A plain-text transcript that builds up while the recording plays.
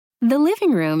The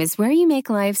living room is where you make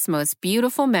life's most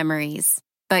beautiful memories.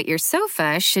 But your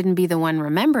sofa shouldn't be the one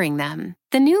remembering them.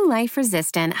 The new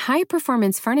life-resistant,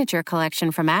 high-performance furniture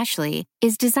collection from Ashley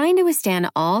is designed to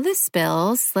withstand all the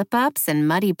spills, slip-ups, and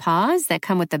muddy paws that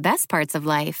come with the best parts of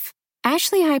life.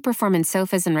 Ashley high-performance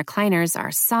sofas and recliners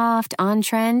are soft,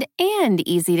 on-trend, and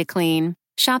easy to clean.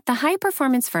 Shop the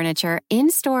high-performance furniture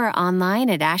in-store or online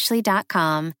at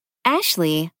ashley.com.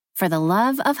 Ashley, for the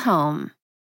love of home.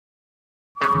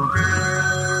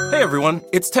 Hey everyone,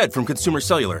 it's Ted from Consumer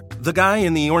Cellular, the guy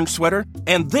in the orange sweater,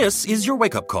 and this is your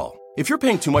wake-up call. If you're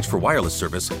paying too much for wireless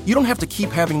service, you don't have to keep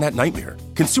having that nightmare.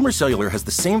 Consumer Cellular has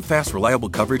the same fast, reliable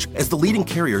coverage as the leading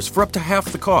carriers for up to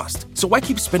half the cost. So why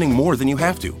keep spending more than you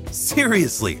have to?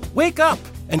 Seriously, wake up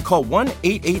and call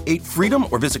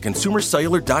 1-888-FREEDOM or visit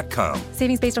consumercellular.com.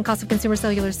 Savings based on cost of Consumer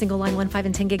Cellular single line 1, 5,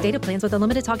 and 10 gig data plans with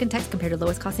unlimited talk and text compared to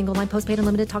lowest cost single line postpaid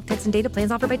unlimited talk, text, and data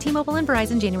plans offered by T-Mobile and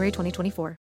Verizon January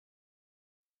 2024.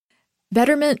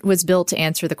 Betterment was built to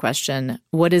answer the question,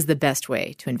 what is the best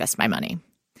way to invest my money?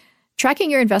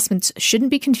 Tracking your investments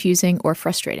shouldn't be confusing or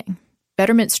frustrating.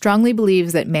 Betterment strongly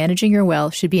believes that managing your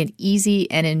wealth should be an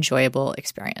easy and enjoyable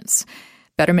experience.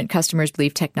 Betterment customers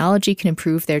believe technology can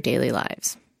improve their daily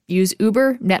lives. Use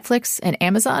Uber, Netflix, and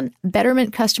Amazon.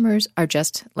 Betterment customers are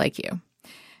just like you.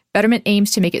 Betterment aims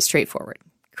to make it straightforward.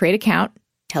 Create an account,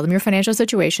 tell them your financial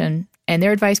situation, and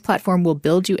their advice platform will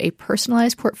build you a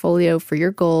personalized portfolio for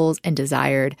your goals and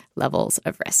desired levels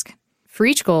of risk. For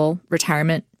each goal,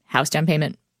 retirement, house down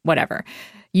payment, whatever,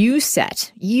 you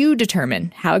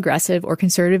determine how aggressive or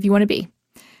conservative you want to be.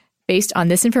 Based on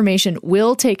this information,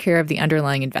 we'll take care of the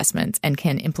underlying investments and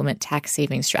can implement tax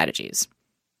saving strategies.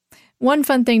 One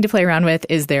fun thing to play around with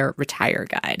is their Retire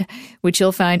Guide, which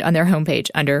you'll find on their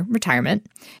homepage under Retirement,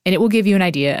 and it will give you an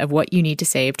idea of what you need to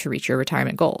save to reach your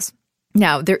retirement goals.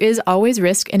 Now, there is always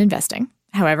risk in investing.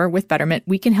 However, with Betterment,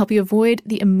 we can help you avoid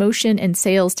the emotion and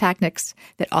sales tactics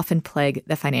that often plague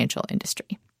the financial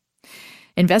industry.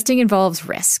 Investing involves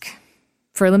risk.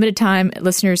 For a limited time,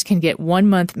 listeners can get 1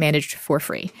 month managed for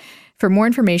free. For more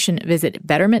information, visit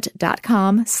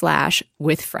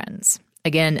betterment.com/withfriends.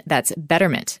 Again, that's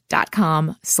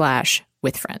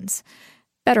betterment.com/withfriends.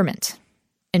 Betterment.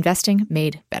 Investing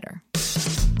made better.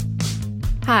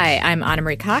 Hi, I'm Anna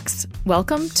Marie Cox.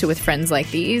 Welcome to With Friends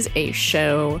Like These, a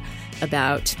show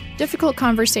about difficult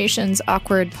conversations,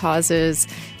 awkward pauses,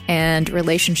 and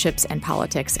relationships and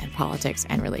politics and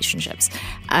relationships.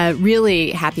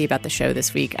 Really happy about the show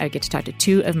this week. I get to talk to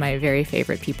two of my very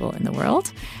favorite people in the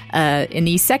world. In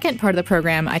the second part of the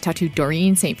program, I talked to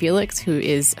Doreen St. Felix, who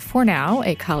is, for now,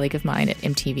 a colleague of mine at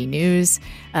MTV News.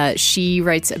 She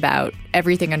writes about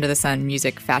everything under the sun,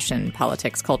 music, fashion,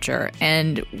 politics, culture.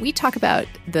 And we talk about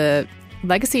the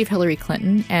legacy of Hillary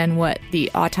Clinton and what the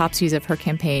autopsies of her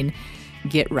campaign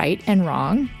get right and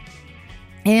wrong.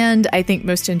 And I think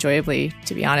most enjoyably,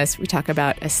 to be honest, we talk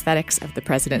about aesthetics of the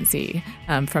presidency,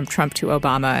 from Trump to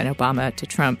Obama and Obama to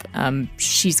Trump.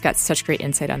 She's got such great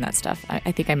insight on that stuff.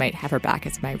 I think I might have her back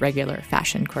as my regular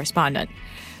fashion correspondent.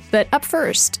 But up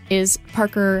first is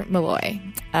Parker Molloy.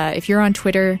 If you're on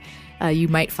Twitter, you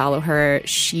might follow her.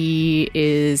 She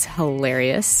is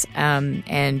hilarious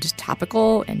and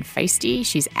topical and feisty.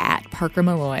 She's at Parker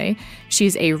Molloy.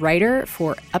 She's a writer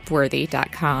for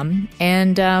Upworthy.com.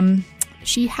 And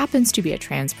she happens to be a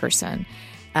trans person.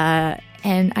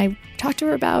 And I talked to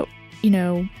her about,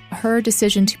 her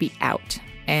decision to be out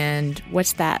and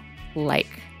what's that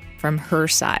like from her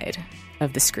side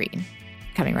of the screen.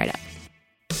 Coming right up.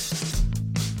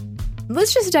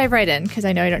 Let's just dive right in because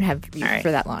I know I don't have you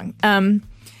for that long.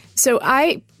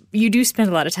 You do spend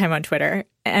a lot of time on Twitter,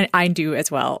 and I do as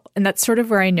well. And that's sort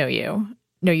of where I know you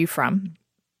from.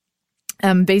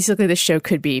 Basically, this show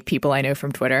could be people I know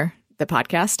from Twitter, the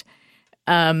podcast.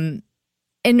 And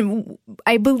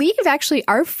I believe actually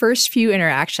our first few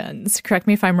interactions, correct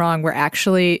me if I'm wrong, were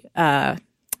actually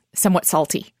somewhat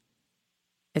salty,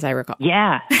 as I recall.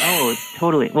 Yeah. Oh,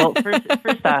 totally. Well,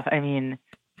 first off, I mean,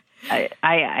 I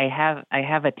have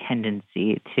a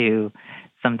tendency to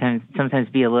sometimes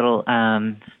be a little.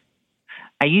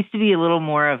 I used to be a little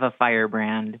more of a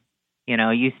firebrand,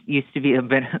 used to be a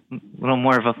little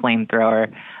more of a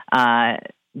flamethrower,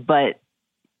 but.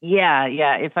 Yeah.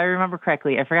 If I remember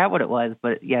correctly, I forgot what it was,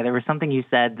 but yeah, there was something you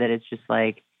said that it's just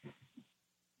like,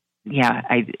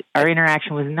 our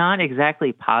interaction was not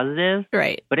exactly positive,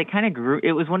 right? But it kind of grew.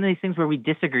 It was one of these things where we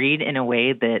disagreed in a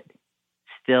way that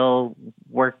still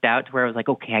worked out to where I was like,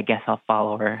 okay, I guess I'll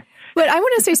follow her. But I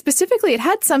want to say specifically, it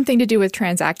had something to do with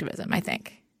trans activism, I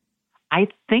think. I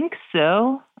think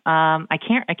so. I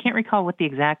can't recall what the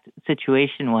exact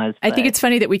situation was. I think it's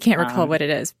funny that we can't recall what it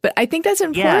is, but I think that's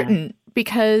important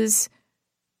because,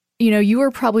 you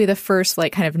were probably the first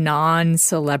like kind of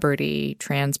non-celebrity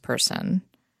trans person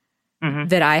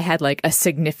that I had like a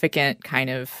significant kind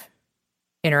of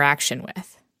interaction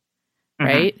with,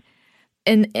 right?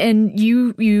 And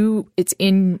you it's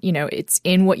in, it's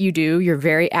in what you do. You're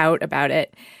very out about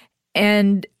it.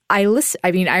 And I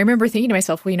remember thinking to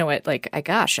myself, well, you know what, like,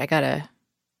 I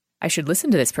should listen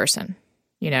to this person,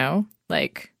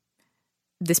 like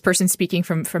this person speaking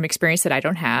from experience that I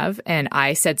don't have. And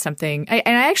I said something,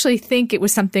 and I actually think it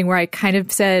was something where I kind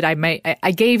of said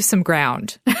I gave some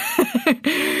ground.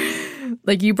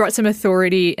 Like you brought some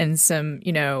authority and some,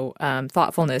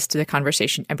 thoughtfulness to the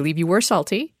conversation. I believe you were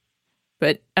salty,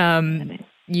 but I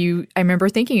remember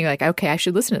thinking like, okay, I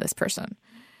should listen to this person.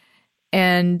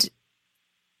 And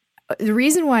the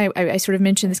reason why I sort of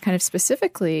mentioned this kind of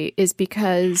specifically is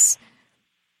because,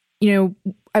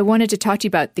 I wanted to talk to you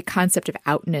about the concept of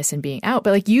outness and being out,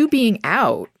 but like you being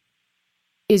out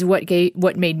is what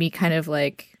made me kind of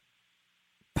like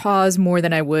pause more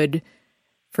than I would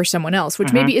for someone else,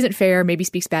 which maybe isn't fair, maybe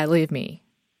speaks badly of me,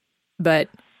 but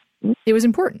it was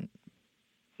important.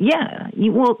 Yeah.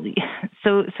 Well,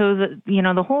 so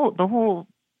the whole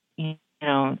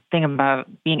thing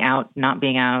about being out, not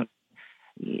being out,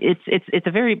 it's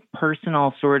a very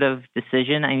personal sort of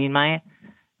decision. I mean, my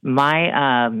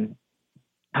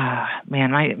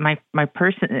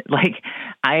person, like,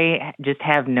 I just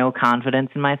have no confidence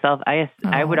in myself.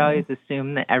 I would always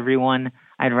assume that everyone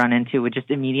I'd run into would just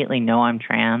immediately know I'm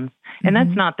trans, and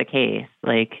that's not the case.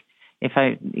 Like,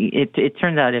 it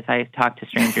turns out if I talk to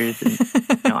strangers, and,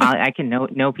 I can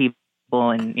know people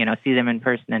and see them in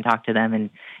person and talk to them and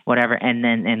whatever,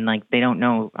 and like they don't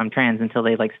know I'm trans until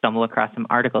they like stumble across some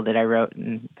article that I wrote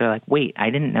and they're like, wait, I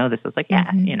didn't know this. I was like,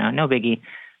 yeah, no biggie.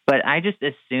 But I just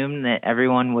assumed that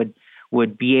everyone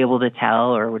would be able to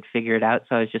tell or would figure it out.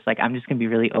 So I was just like, I'm just going to be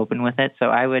really open with it. So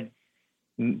I would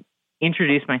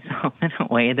introduce myself in a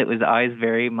way that was always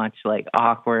very much like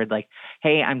awkward, like,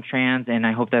 hey, I'm trans and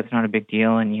I hope that's not a big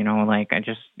deal. And, like, I'm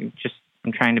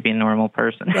trying to be a normal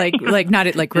person. like not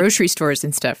at like grocery stores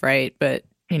and stuff, right? But,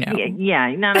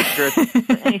 Yeah, not at grocery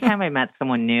stores. Anytime I met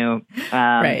someone new.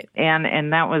 Right.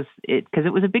 And that was it, because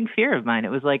it was a big fear of mine.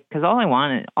 It was like, because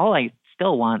all I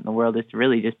still want in the world is to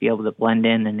really just be able to blend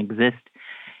in and exist.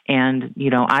 And,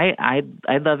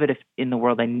 I'd love it if in the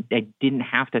world I didn't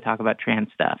have to talk about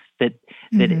trans stuff, that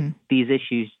these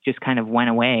issues just kind of went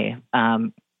away.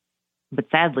 But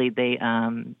sadly, they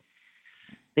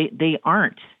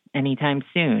aren't anytime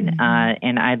soon.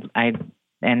 And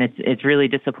it's really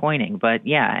disappointing. But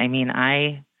yeah, I mean,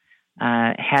 I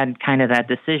had kind of that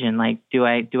decision, like, do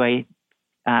I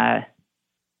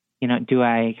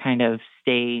kind of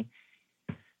stay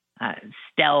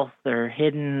stealth or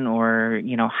hidden or,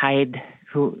 hide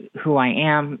who I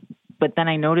am. But then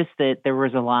I noticed that there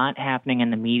was a lot happening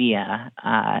in the media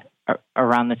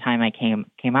around the time I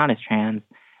came out as trans,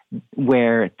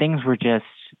 where things were just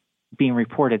being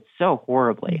reported so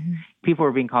horribly. People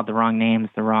were being called the wrong names,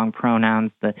 the wrong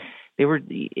pronouns. They were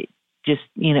just,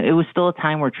 it was still a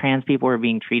time where trans people were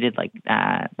being treated like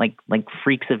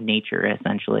freaks of nature,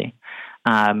 essentially.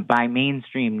 By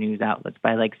mainstream news outlets,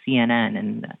 by like CNN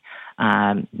and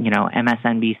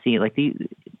MSNBC, like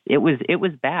it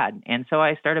was bad. And so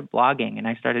I started blogging, and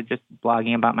I started just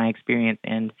blogging about my experience.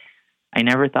 And I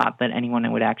never thought that anyone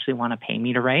would actually want to pay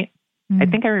me to write. I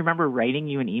think I remember writing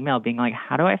you an email being like,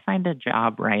 "How do I find a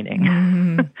job writing?"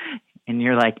 And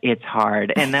you're like, "It's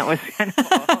hard." And that was kind of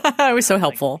it was so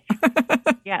helpful.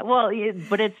 Yeah, well,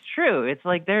 but it's true. It's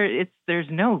like there's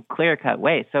no clear-cut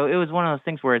way. So it was one of those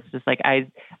things where it's just like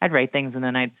I'd write things and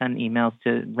then I'd send emails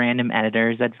to random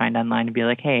editors I'd find online and be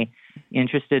like, "Hey,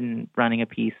 interested in running a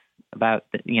piece about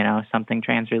something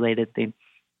trans-related?"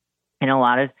 And a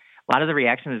lot of the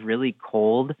reaction was really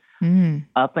cold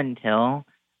up until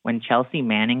when Chelsea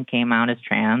Manning came out as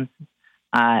trans.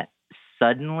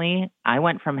 Suddenly, I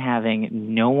went from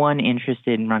having no one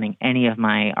interested in running any of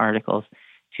my articles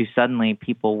to suddenly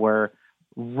people were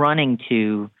running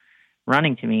to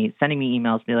me, sending me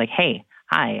emails, be like, "Hey,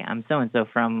 hi, I'm so-and-so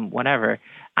from whatever.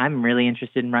 I'm really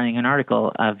interested in running an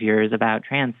article of yours about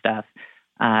trans stuff."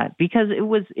 Because it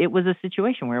was a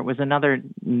situation where it was another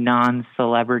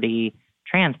non-celebrity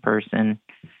trans person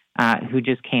who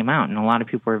just came out, and a lot of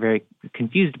people were very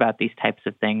confused about these types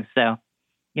of things. So,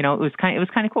 it was kind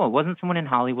of cool. It wasn't someone in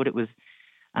Hollywood. It was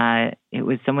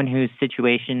someone whose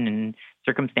situation and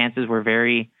circumstances were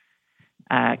very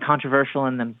controversial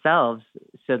in themselves.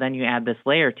 So then you add this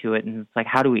layer to it, and it's like,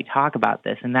 how do we talk about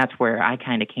this? And that's where I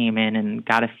kind of came in and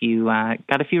got a few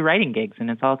writing gigs, and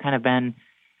it's all kind of been,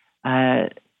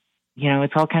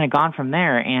 it's all kind of gone from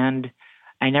there. And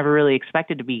I never really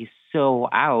expected to be so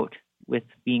out with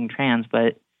being trans,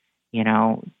 but,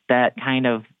 that kind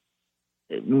of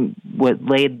what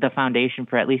laid the foundation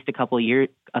for at least a couple of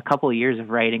years of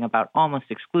writing about almost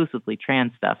exclusively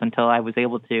trans stuff until I was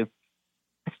able to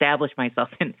establish myself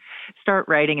and start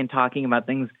writing and talking about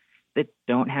things that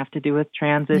don't have to do with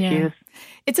trans issues.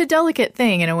 It's a delicate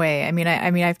thing in a way. I mean,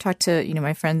 I've talked to,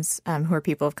 my friends who are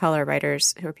people of color,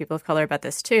 writers who are people of color about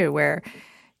this too, where,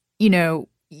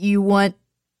 you want,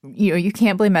 you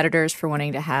can't blame editors for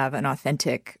wanting to have an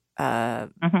authentic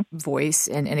voice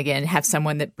and again, have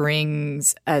someone that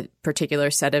brings a particular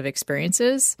set of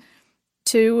experiences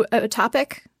to a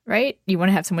topic, right? You want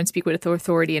to have someone speak with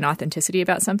authority and authenticity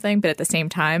about something, but at the same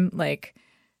time, like,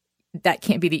 that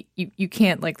can't be you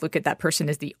can't like look at that person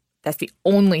as that's the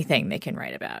only thing they can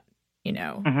write about,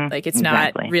 like it's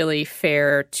exactly. not really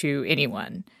fair to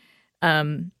anyone.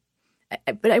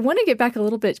 But I want to get back a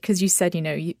little bit because you said,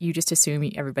 you just assume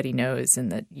everybody knows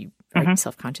and that you are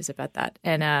self-conscious about that.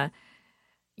 And,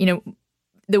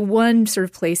 the one sort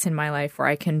of place in my life where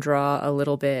I can draw a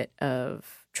little bit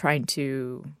of trying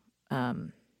to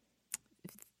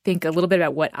think a little bit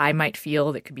about what I might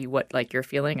feel that could be what like you're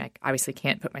feeling. I obviously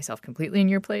can't put myself completely in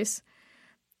your place.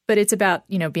 But it's about,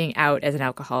 being out as an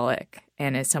alcoholic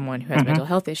and as someone who has mental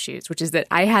health issues, which is that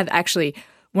I have actually –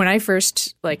 when I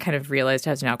first like kind of realized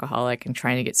I was an alcoholic and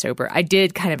trying to get sober, I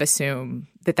did kind of assume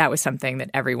that was something that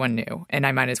everyone knew, and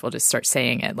I might as well just start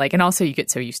saying it. Like, and also you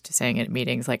get so used to saying it at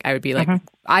meetings. Like, I would be like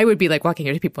walking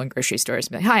into people in grocery stores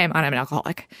and be like, "Hi, I'm an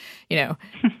alcoholic,"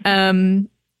 and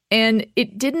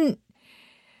it didn't.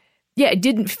 Yeah, it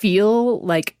didn't feel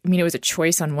like. I mean, it was a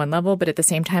choice on one level, but at the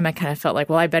same time, I kind of felt like,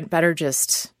 well, I better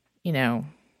just,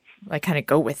 like kind of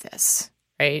go with this,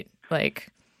 right? Like,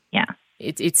 yeah,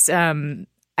 it's.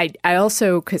 I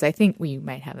also, because I think we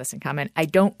might have this in common, I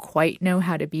don't quite know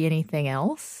how to be anything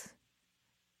else.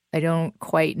 I don't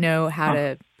quite know how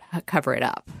to cover it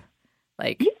up.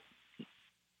 Like,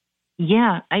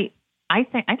 yeah, I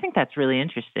think that's really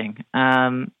interesting.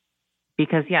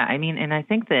 Because I mean, and I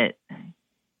think that,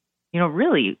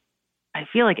 really, I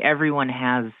feel like everyone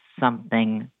has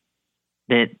something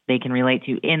that they can relate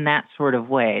to in that sort of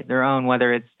way, their own,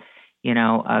 whether it's,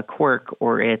 a quirk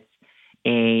or it's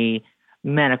a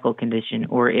medical condition,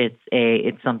 or it's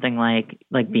something like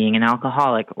being an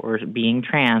alcoholic or being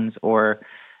trans or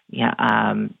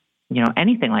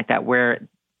anything like that, where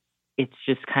it's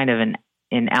just kind of an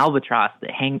albatross that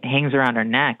hangs around our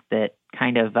neck that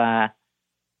kind of that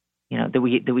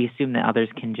we assume that others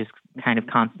can just kind of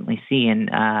constantly see,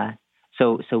 and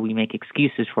so we make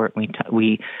excuses for it.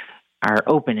 We are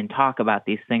open and talk about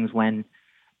these things when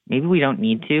maybe we don't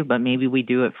need to, but maybe we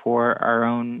do it for our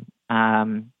own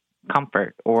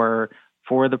comfort or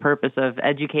for the purpose of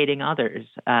educating others,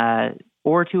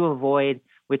 or to avoid,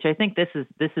 which I think this is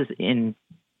in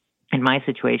my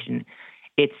situation,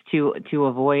 it's to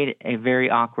avoid a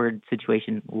very awkward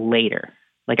situation later.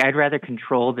 Like, I'd rather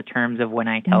control the terms of when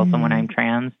I tell someone I'm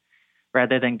trans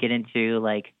rather than get into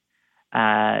like,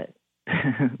 for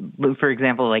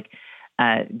example, like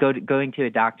going to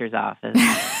a doctor's office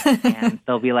and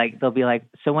they'll be like,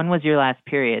 so when was your last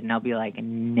period? And I'll be like,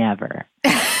 never.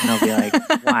 And they'll be like,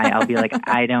 why? I'll be like,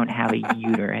 I don't have a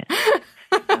uterus.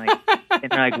 And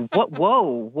they're like, what?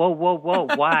 Whoa,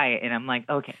 why? And I'm like,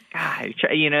 okay, God,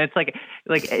 it's like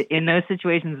in those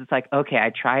situations, it's like, okay,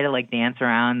 I try to like dance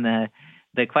around the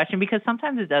question, because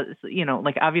sometimes it does,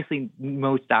 like obviously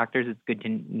most doctors, it's good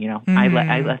to,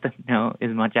 I let them know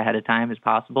as much ahead of time as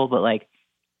possible. But like,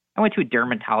 I went to a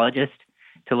dermatologist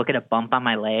to look at a bump on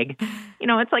my leg.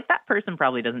 It's like that person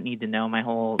probably doesn't need to know my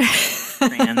whole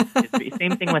trans history.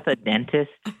 Same thing with a dentist.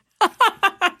 I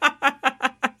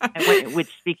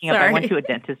went to a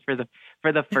dentist for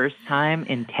the first time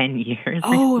in 10 years.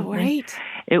 Oh, recently. right.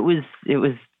 It was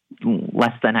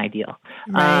less than ideal.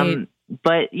 Right.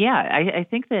 But I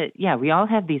think that, we all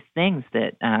have these things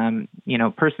that,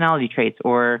 personality traits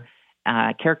or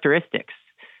characteristics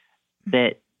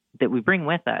that we bring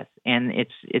with us, and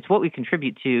it's what we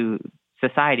contribute to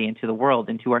society and to the world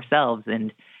and to ourselves,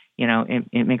 and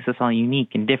it makes us all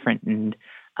unique and different. And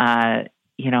I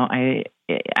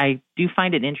do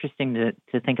find it interesting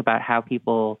to think about how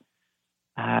people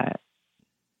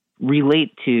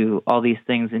relate to all these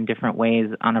things in different ways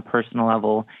on a personal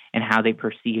level and how they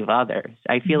perceive others.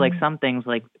 I feel like some things,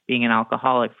 like being an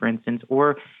alcoholic, for instance,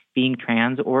 or being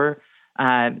trans, or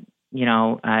dealing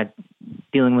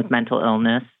with mental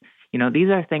illness, these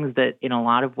are things that in a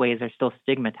lot of ways are still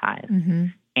stigmatized.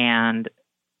 And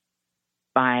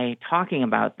by talking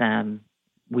about them,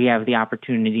 we have the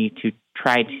opportunity to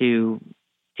try to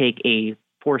take a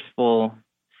forceful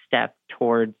step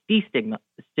toward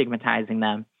destigmatizing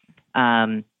them.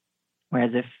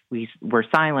 Whereas if we're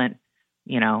silent,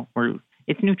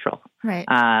 it's neutral. Right.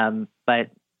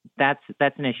 But that's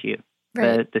an issue.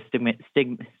 Right. The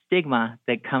stigma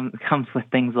that comes with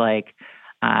things like,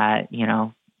 then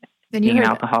being an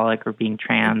alcoholic or being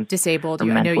trans, disabled, or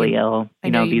mentally ill.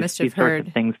 These sorts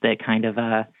of things that kind of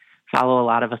follow a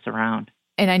lot of us around.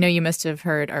 And I know you must have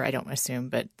heard, or I don't assume,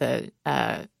 but the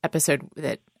episode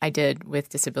that I did with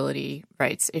disability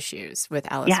rights issues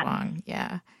with Alice Wong.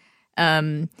 Yeah.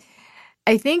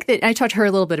 I think that I talked to her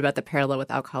a little bit about the parallel with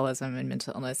alcoholism and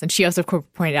mental illness. And she also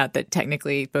pointed out that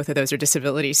technically both of those are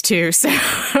disabilities too. So,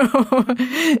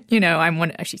 I'm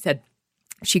one, she said,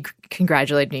 she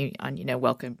congratulated me on,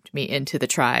 welcomed me into the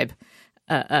tribe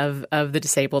of the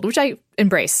disabled, which I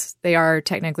embrace. They are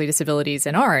technically disabilities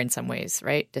and are in some ways,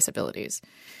 right? Disabilities.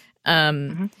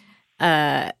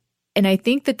 And I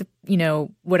think that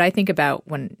what I think about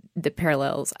when the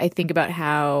parallels, I think about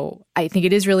how I think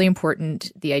it is really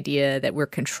important, the idea that we're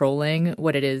controlling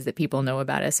what it is that people know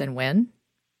about us and when.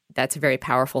 That's a very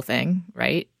powerful thing,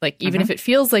 right? Like even if it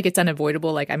feels like it's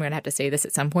unavoidable, like I'm going to have to say this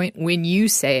at some point, when you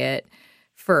say it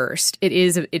first, it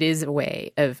is a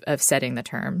way of setting the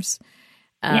terms.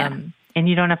 And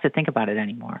you don't have to think about it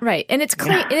anymore. Right. And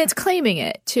it's claiming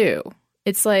it too.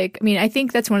 It's like, I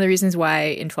think that's one of the reasons why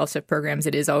in 12-step programs,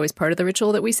 it is always part of the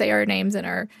ritual that we say our names and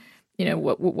our,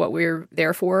 what we're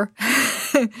there for.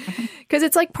 Because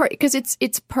it's like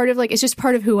it's part of like, it's just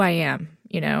part of who I am,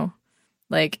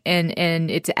 like, and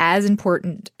it's as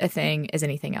important a thing as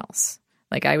anything else.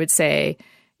 Like I would say,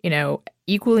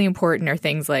 equally important are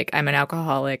things like I'm an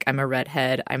alcoholic, I'm a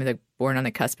redhead, I'm born on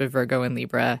the cusp of Virgo and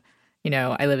Libra,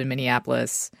 I live in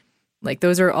Minneapolis. Like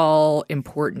those are all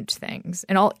important things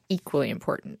and all equally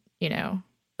important,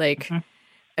 like, I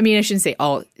shouldn't say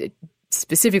all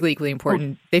specifically equally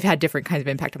important. They've had different kinds of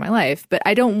impact on my life, but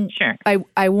I don't,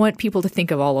 I want people to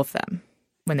think of all of them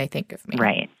when they think of me.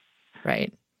 Right.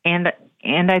 Right. And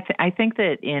I think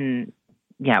that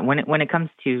when it comes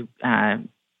to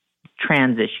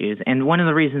trans issues, and one of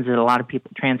the reasons that a lot of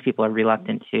trans people are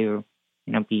reluctant to,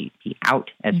 be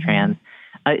out as trans,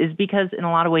 is because in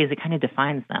a lot of ways it kind of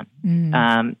defines them.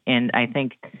 And I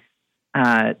think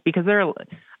because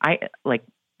I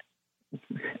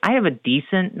have a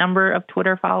decent number of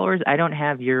Twitter followers. I don't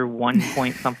have your 1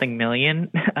 point something million,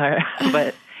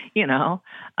 but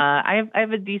I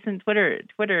have a decent Twitter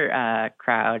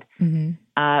crowd.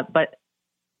 But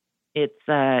it's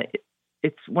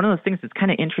one of those things that's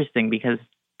kind of interesting because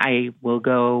I will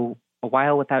go a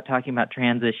while without talking about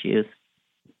trans issues.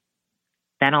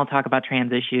 Then I'll talk about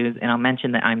trans issues and I'll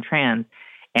mention that I'm trans,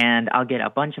 and I'll get a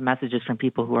bunch of messages from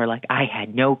people who are like, I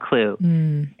had no clue.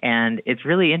 And it's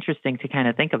really interesting to kind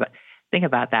of think about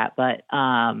that. But,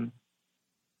 I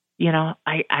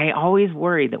always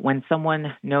worry that when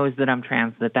someone knows that I'm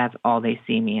trans, that's all they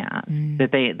see me as,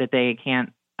 that they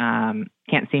can't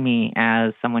see me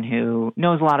as someone who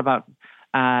knows a lot about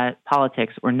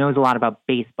politics or knows a lot about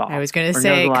baseball. I was going to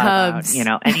say Cubs.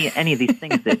 About, any of these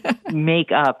things that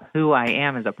make up who I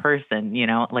am as a person.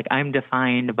 Like I'm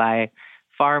defined by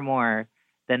far more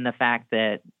than the fact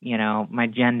that my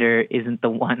gender isn't the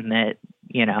one that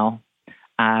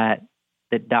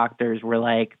that doctors were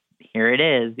like, here it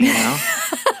is.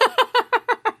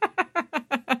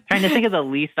 Trying to think of the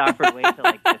least awkward way to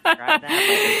like describe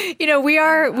that. We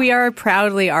are a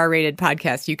proudly R-rated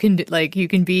podcast. You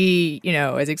can be,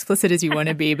 as explicit as you want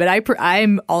to be, but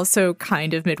I'm also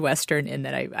kind of Midwestern in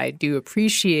that I do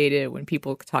appreciate it when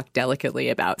people talk delicately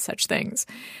about such things.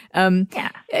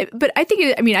 But I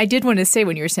think, I did want to say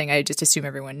when you were saying, I just assume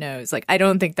everyone knows, like, I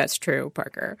don't think that's true,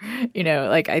 Parker.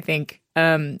 I think,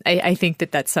 I think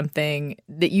that that's something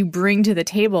that you bring to the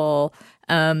table,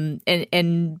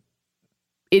 and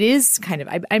it is kind of,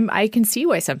 I can see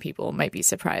why some people might be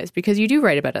surprised because you do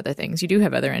write about other things. You do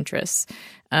have other interests.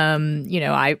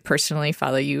 I personally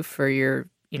follow you for your,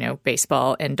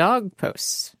 baseball and dog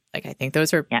posts. Like, I think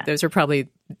those are probably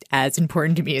as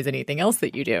important to me as anything else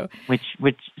that you do.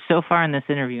 Which so far in this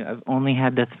interview, I've only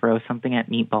had to throw something at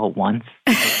Meatball once.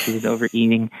 She was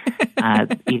overeating,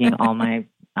 eating all my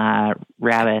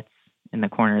rabbits in the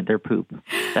corner of their poop.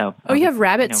 So, you have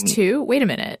rabbits too? Wait a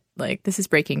minute. Like, this is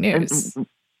breaking news.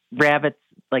 Rabbits,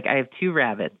 like I have 2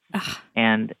 rabbits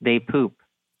and they poop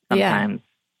sometimes.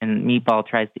 And Meatball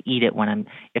tries to eat it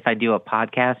if I do a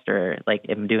podcast or like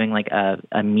I'm doing like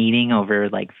a meeting over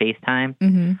like FaceTime.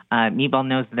 Meatball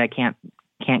knows that I can't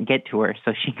get to her,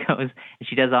 so she goes and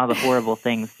she does all the horrible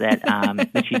things that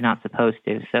that she's not supposed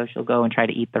to. So she'll go and try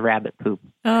to eat the rabbit poop.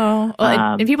 Oh,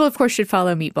 well, and people of course should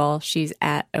follow Meatball. She's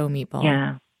at Meatball.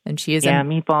 Yeah. And she is. Yeah,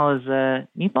 Meatball is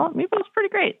Meatball's pretty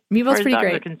great. Meatball's pretty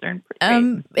great. Concerned,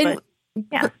 pretty great.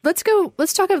 Yeah. Let's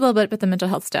talk a little bit about the mental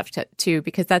health stuff too,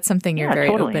 because that's something you're very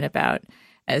totally open about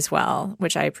as well,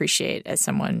 which I appreciate as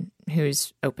someone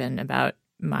who's open about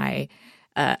my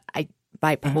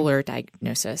bipolar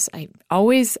diagnosis. I'm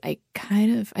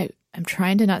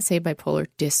trying to not say bipolar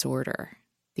disorder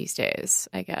these days,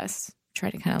 I guess. Try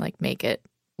to kind of like make it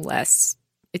less,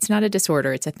 it's not a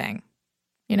disorder, it's a thing,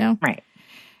 you know? Right.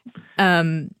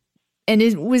 And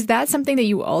was that something that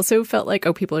you also felt like,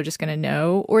 oh, people are just going to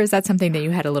know? Or is that something that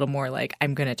you had a little more like,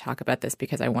 I'm going to talk about this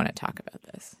because I want to talk about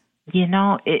this? You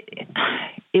know,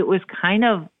 it was kind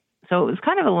of a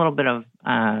little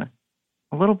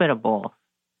bit of both.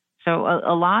 So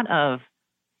a lot of,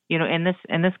 you know, and this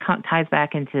ties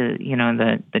back into, you know,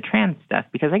 the trans stuff,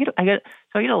 because I get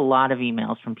a lot of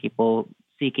emails from people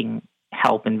seeking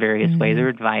help in various ways or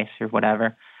advice or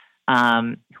whatever,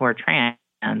 who are trans,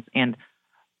 and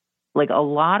like a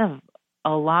lot of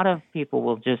people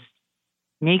will just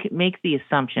make the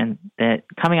assumption that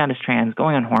coming out as trans,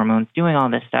 going on hormones, doing all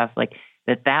this stuff, like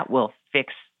that will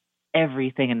fix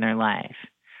everything in their life.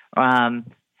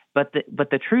 But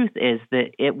the truth is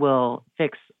that it will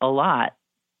fix a lot.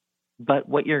 But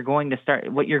what you're going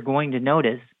to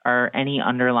notice are any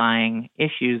underlying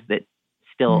issues that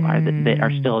still that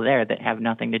are still there, that have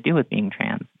nothing to do with being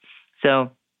trans.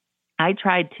 So I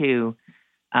tried to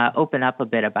open up a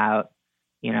bit about,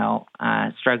 you know,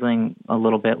 struggling a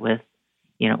little bit with,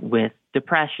 you know, with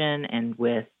depression and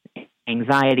with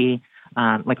anxiety,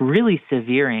 like really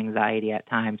severe anxiety at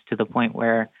times, to the point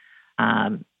where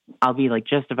I'll be like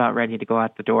just about ready to go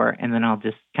out the door, and then I'll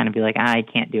just kind of be like, I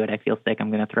can't do it. I feel sick. I'm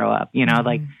going to throw up. You know,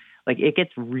 like it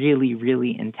gets really,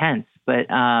 really intense. But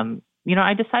you know,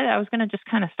 I decided I was going to just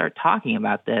kind of start talking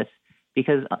about this,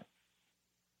 because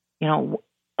you know,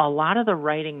 a lot of the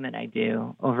writing that I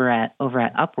do over at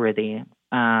Upworthy,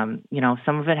 you know,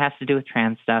 some of it has to do with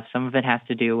trans stuff. Some of it has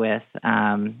to do with,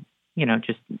 you know,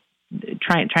 just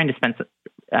trying to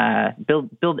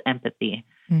build empathy.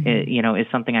 You know, is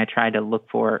something I try to look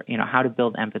for. You know, how to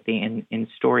build empathy in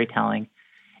storytelling.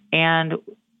 And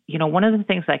you know, one of the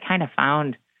things I kind of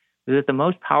found was that the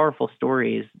most powerful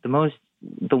stories, the most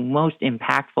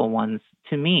impactful ones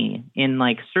to me in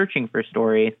like searching for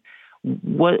stories,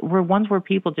 were ones where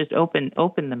people just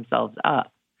open themselves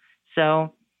up.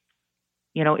 So,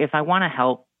 you know, if I want to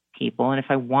help people, and if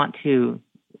I want to,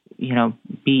 you know,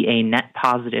 be a net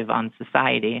positive on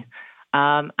society,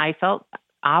 I felt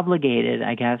obligated,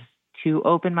 I guess, to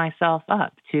open myself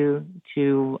up, to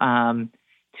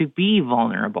be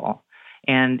vulnerable,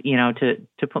 and you know,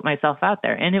 to put myself out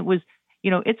there. And it was,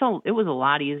 you know, it was a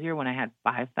lot easier when I had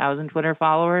 5,000 Twitter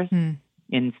followers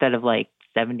instead of like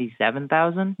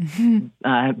 77,000,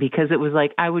 because it was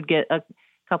like I would get a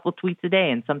couple tweets a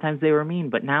day, and sometimes they were mean.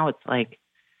 But now it's like,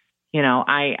 you know,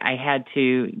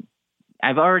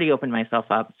 I've already opened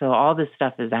myself up, so all this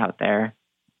stuff is out there.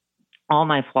 All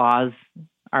my flaws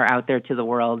are out there to the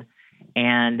world,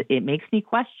 and it makes me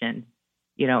question,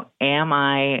 you know,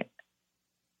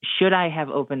 should I have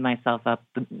opened myself up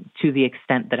to the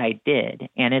extent that I did?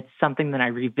 And it's something that I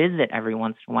revisit every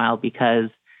once in a while, because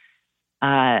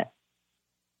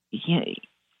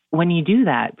when you do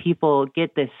that, people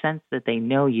get this sense that they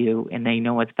know you and they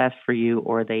know what's best for you,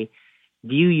 or they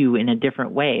view you in a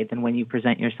different way than when you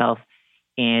present yourself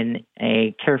in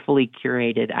a carefully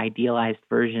curated, idealized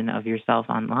version of yourself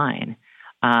online.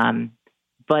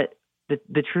 But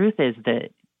the truth is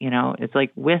that, you know, it's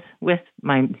like with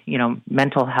my, you know,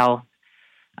 mental health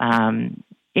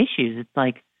issues, it's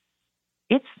like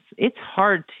it's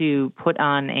hard to put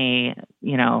on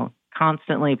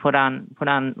constantly put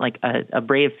on like a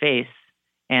brave face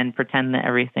and pretend that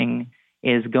everything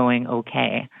is going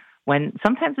okay, when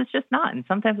sometimes it's just not, and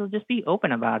sometimes I'll just be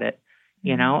open about it,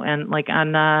 you know. And like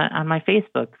on my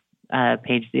Facebook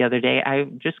page the other day, I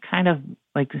just kind of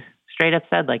like straight up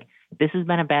said, like, this has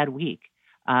been a bad week.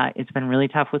 It's been really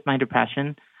tough with my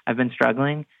depression. I've been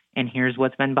struggling, and here's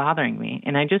what's been bothering me.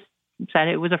 And I just said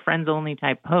it was a friends only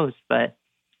type post, but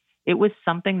it was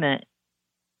something that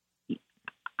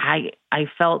I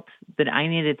felt that I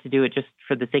needed to do it just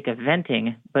for the sake of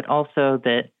venting, but also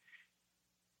that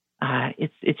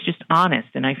it's just honest.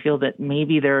 And I feel that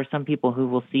maybe there are some people who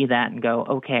will see that and go,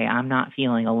 okay, I'm not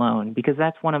feeling alone, because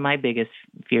that's one of my biggest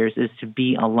fears, is to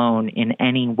be alone in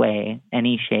any way,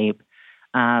 any shape.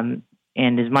 And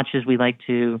as much as we like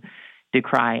to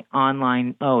decry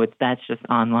online, that's just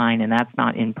online and that's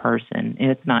not in person,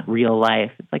 and it's not real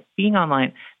life. It's like being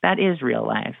online, that is real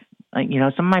life. Like, you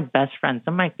know, some of my best friends,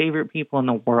 some of my favorite people in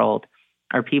the world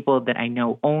are people that I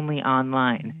know only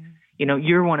online. Mm-hmm. You know,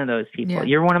 you're one of those people. Yeah.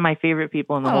 You're one of my favorite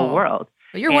people in the whole world.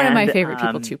 Well, you're one of my favorite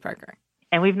people too, Parker.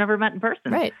 and we've never met in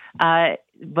person. Right.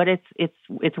 But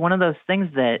it's one of those things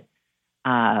that,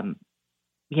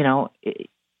 you know,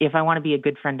 if I want to be a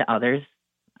good friend to others,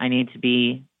 I need to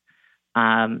be,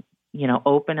 you know,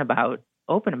 open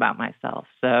about myself.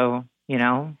 So, you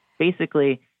know,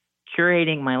 basically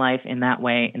curating my life in that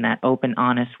way, in that open,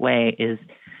 honest way, is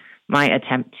my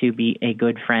attempt to be a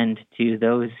good friend to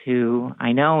those who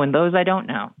I know and those I don't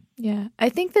know. Yeah. I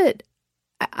think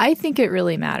it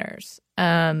really matters.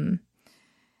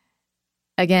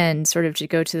 Again, sort of to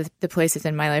go to the places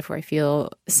in my life where I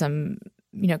feel some,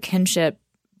 you know, kinship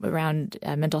around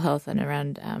mental health and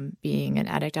around being an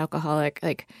addict, alcoholic.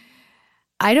 Like,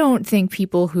 I don't think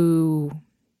people who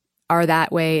are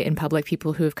that way in public,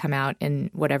 people who have come out in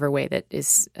whatever way that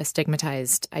is a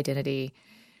stigmatized identity,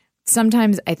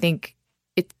 sometimes I think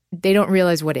they don't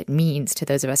realize what it means to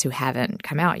those of us who haven't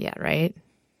come out yet, right?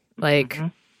 Like,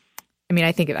 I mean,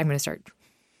 I think I'm going to start.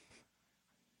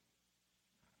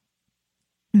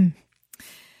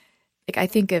 Like, I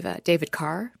think of David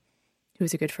Carr, who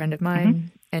was a good friend of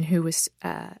mine and who was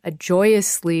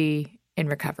joyously in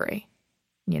recovery,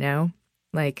 you know?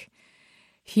 Like,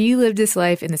 he lived his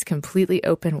life in this completely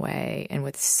open way and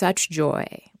with such joy.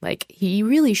 Like, he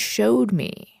really showed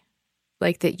me,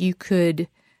 like, that you could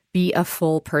be a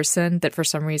full person, that for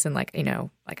some reason, like, you know,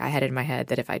 like I had in my head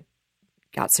that if I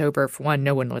got sober, for one,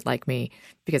 no one would like me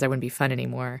because I wouldn't be fun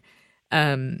anymore.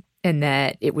 And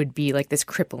that it would be like this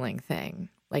crippling thing,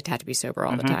 like to have to be sober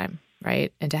all the time,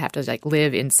 right? And to have to like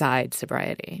live inside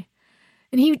sobriety.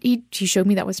 And he showed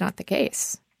me that was not the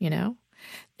case, you know?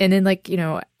 And then, like, you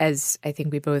know, as I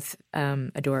think we both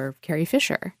adore Carrie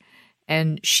Fisher,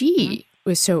 and she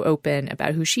was so open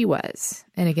about who she was.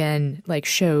 And again, like,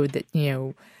 showed that, you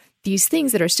know, these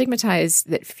things that are stigmatized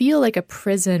that feel like a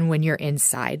prison when you're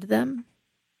inside them,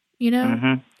 you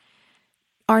know,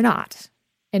 are not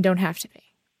and don't have to be.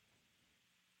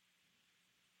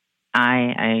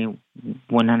 I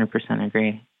 100%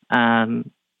 agree.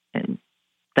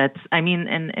 That's, I mean,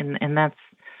 and that's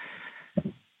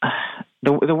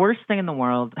the worst thing in the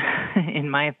world, in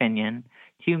my opinion,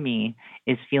 to me,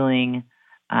 is feeling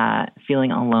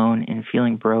alone and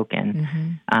feeling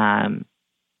broken,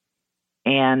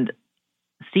 and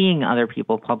seeing other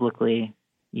people publicly,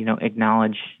 you know,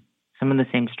 acknowledge some of the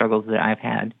same struggles that I've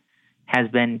had has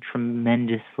been a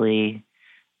tremendous help.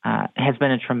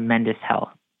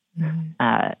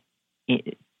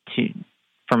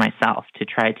 For myself to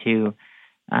try to,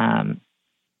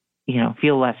 you know,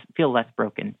 feel less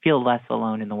broken, feel less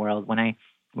alone in the world. When I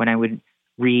would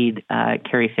read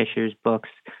Carrie Fisher's books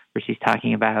where she's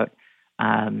talking about,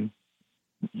 you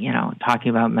know, talking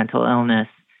about mental illness,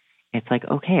 it's like,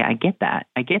 okay, I get that.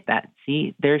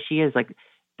 See, there she is. Like,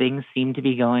 things seem to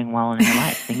be going well in her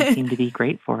life. Things seem to be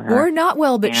great for her. Or not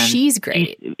well, but she's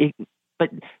great.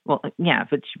 But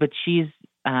she's,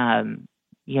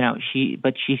 you know, she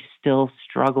still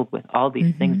struggled with all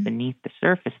these things beneath the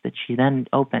surface that she then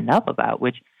opened up about,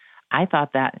 which I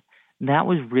thought that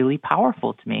was really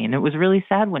powerful to me. And it was really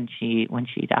sad when she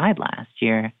died last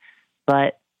year,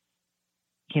 but,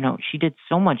 you know, she did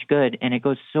so much good, and it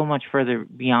goes so much further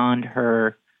beyond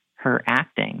her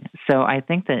acting. So I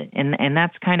think that, and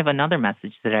that's kind of another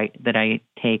message that I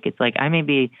take. It's like, I may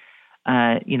be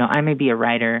a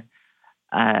writer,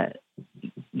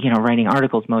 you know, writing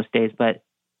articles most days, but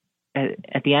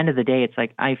at the end of the day, it's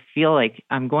like, I feel like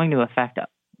I'm going to affect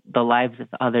the lives of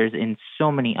others in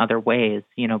so many other ways.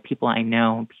 You know, people I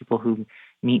know, people who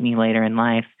meet me later in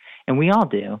life, and we all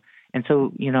do. And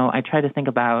so, you know, I try to think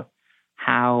about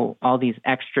how all these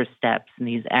extra steps and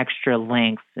these extra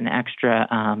lengths and extra,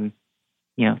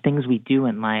 you know, things we do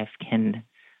in life can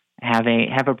have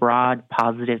a broad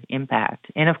positive impact.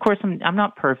 And of course, I'm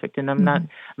not perfect, and I'm not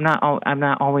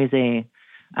always a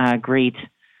great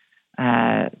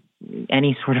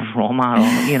any sort of role model.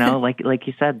 You know, like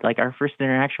you said, like, our first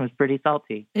interaction was pretty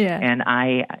salty. Yeah. And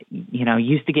I, you know,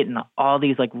 used to get in all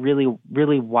these like really,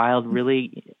 really wild,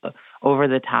 really over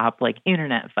the top like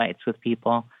internet fights with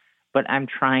people. But I'm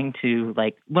trying to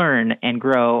like learn and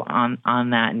grow on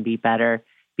that and be better,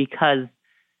 because,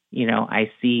 you know,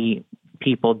 I see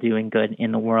people doing good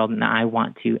in the world, and I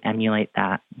want to emulate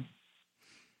that.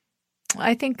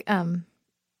 I think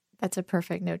that's a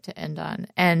perfect note to end on.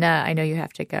 And I know you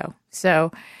have to go.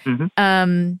 So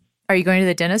are you going to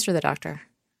the dentist or the doctor?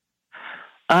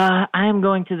 I'm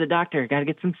going to the doctor. Got to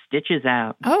get some stitches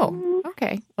out. Oh,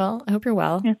 okay. Well, I hope you're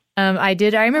well. Yeah. I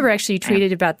remember actually you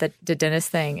tweeted about the dentist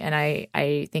thing, and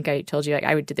I think I told you, like,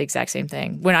 I did the exact same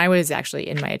thing when I was actually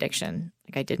in my addiction.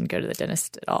 Like, I didn't go to the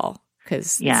dentist at all,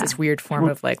 because it's this weird form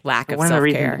of like lack of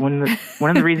self-care. One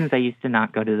of the reasons I used to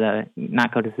not go to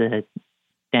the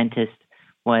dentist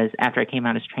was after I came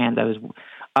out as trans, I was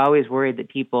always worried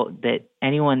that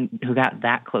anyone who got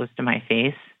that close to my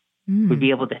face would be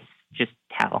able to just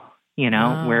tell,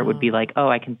 where it would be like, oh,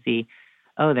 I can see,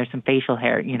 oh, there's some facial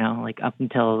hair, like up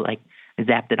until like I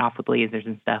zapped it off with lasers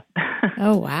and stuff.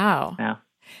 Oh, wow. So,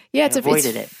 yeah,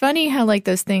 it's funny how like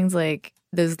those things, like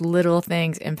those little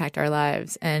things impact our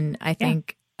lives. And I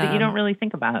think that you don't really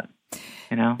think about.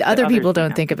 The other people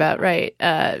don't think about, right?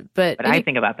 But I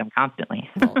think about them constantly.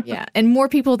 Well, yeah, and more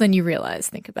people than you realize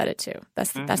think about it too.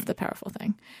 That's the powerful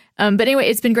thing. But anyway,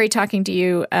 it's been great talking to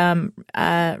you,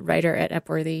 writer at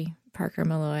Upworthy, Parker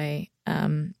Malloy.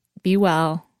 Be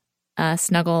well.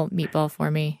 Snuggle Meatball for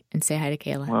me and say hi to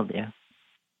Kayla. Will do.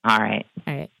 All right.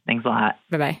 Thanks a lot.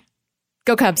 Bye-bye.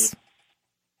 Go Cubs.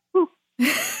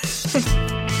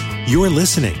 You're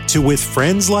listening to With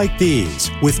Friends Like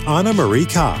These with Anna Marie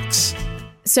Cox.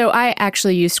 So I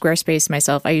actually use Squarespace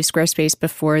myself. I used Squarespace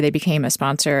before they became a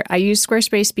sponsor. I use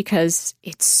Squarespace because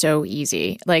it's so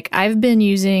easy. Like I've been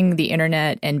using the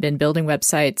internet and been building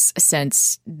websites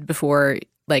since before,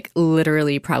 like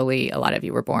literally probably a lot of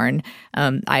you were born.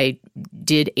 I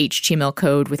did HTML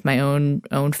code with my own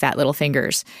fat little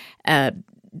fingers.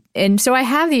 And so I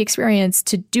have the experience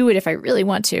to do it if I really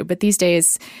want to. But these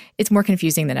days, it's more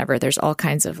confusing than ever. There's all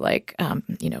kinds of like,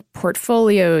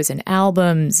 portfolios and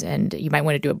albums, and you might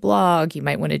want to do a blog. You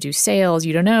might want to do sales.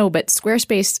 You don't know. But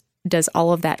Squarespace does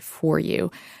all of that for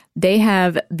you. They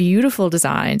have beautiful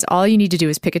designs. All you need to do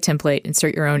is pick a template,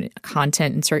 insert your own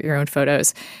content, insert your own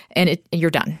photos, and you're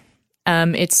done.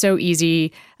 It's so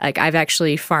easy. Like I've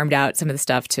actually farmed out some of the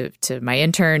stuff to my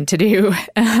intern to do.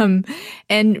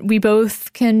 And we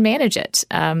both can manage it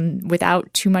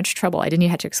without too much trouble. I didn't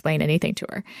even have to explain anything to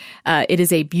her. It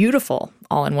is a beautiful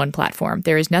all-in-one platform.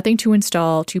 There is nothing to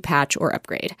install, to patch, or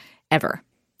upgrade, ever.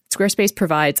 Squarespace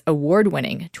provides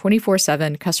award-winning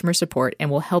 24/7 customer support and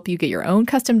will help you get your own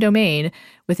custom domain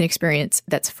with an experience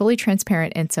that's fully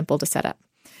transparent and simple to set up.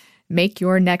 Make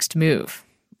your next move.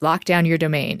 Lock down your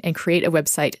domain and create a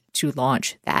website to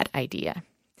launch that idea.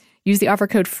 Use the offer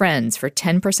code FRIENDS for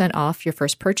 10% off your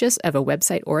first purchase of a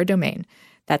website or a domain.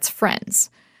 That's FRIENDS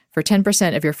for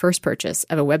 10% of your first purchase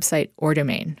of a website or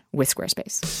domain with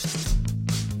Squarespace.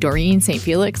 Doreen St.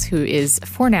 Felix, who is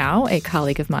for now a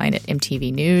colleague of mine at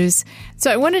MTV News.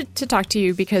 So I wanted to talk to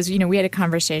you because, we had a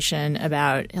conversation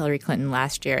about Hillary Clinton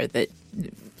last year that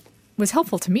was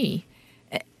helpful to me.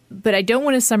 But I don't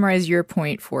want to summarize your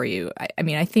point for you.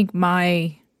 I think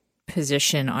my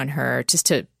position on her, just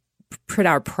to put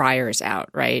our priors out,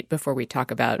 right, before we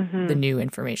talk about the new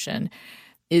information,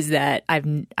 is that I've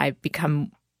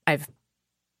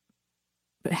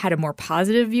had a more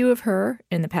positive view of her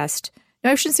in the past. No,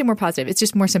 I shouldn't say more positive. It's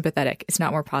just more sympathetic. It's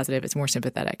not more positive. It's more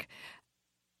sympathetic.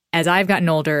 As I've gotten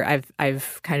older,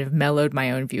 I've kind of mellowed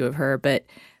my own view of her, but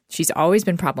she's always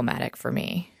been problematic for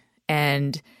me.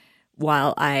 And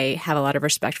while I have a lot of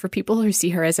respect for people who see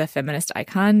her as a feminist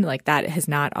icon, like that has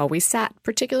not always sat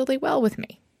particularly well with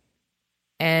me.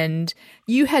 And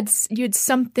you had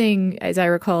something, as I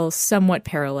recall, somewhat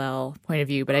parallel point of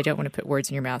view, but I don't want to put words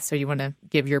in your mouth. So you want to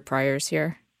give your priors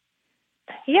here?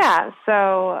 Yeah.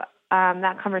 So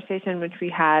that conversation, which we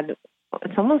had,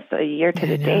 it's almost a year to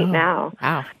the date now.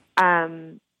 Wow.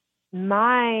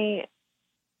 My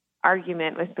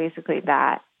argument was basically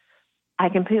that I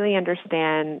completely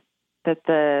understand that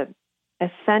the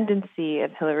ascendancy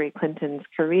of Hillary Clinton's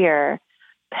career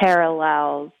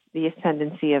parallels the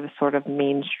ascendancy of a sort of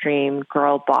mainstream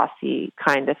girl bossy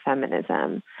kind of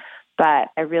feminism. But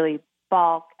I really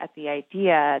balk at the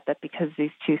idea that because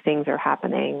these two things are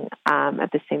happening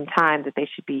at the same time, that they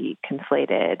should be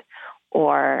conflated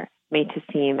or made to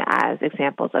seem as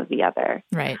examples of the other.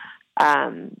 Right.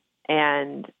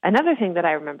 And another thing that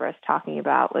I remember us talking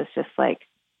about was just like,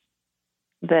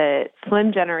 the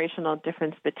slim generational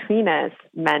difference between us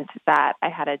meant that I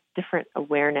had a different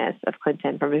awareness of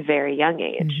Clinton from a very young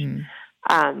age.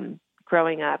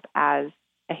 Growing up as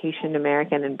a Haitian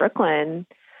American in Brooklyn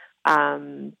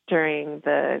during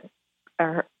the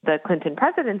Clinton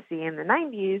presidency in the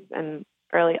 90s and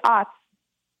early aughts,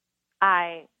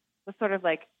 I was sort of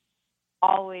like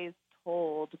always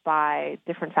told by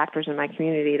different factors in my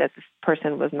community that this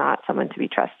person was not someone to be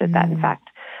trusted, that in fact,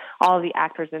 all of the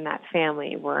actors in that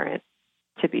family weren't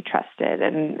to be trusted.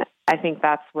 And I think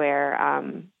that's where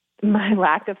my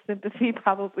lack of sympathy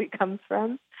probably comes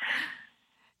from.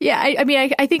 Yeah,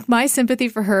 I think my sympathy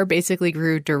for her basically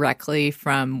grew directly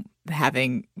from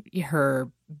having her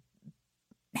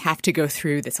have to go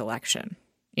through this election,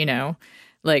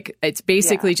 Like, it's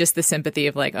basically just the sympathy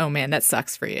of like, oh man, that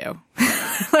sucks for you.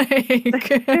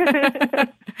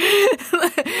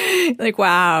 Like,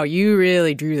 wow, you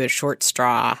really drew the short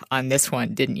straw on this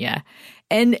one, didn't you?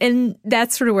 And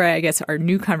that's sort of where I guess our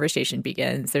new conversation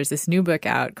begins. There's this new book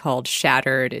out called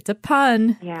Shattered. It's a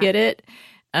pun. Yeah. Get it?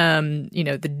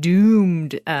 The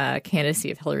doomed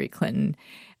candidacy of Hillary Clinton.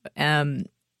 And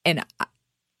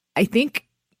I think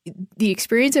the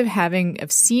experience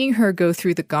of seeing her go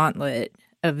through the gauntlet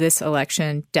of this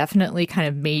election definitely kind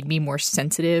of made me more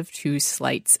sensitive to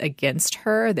slights against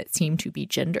her that seemed to be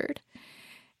gendered.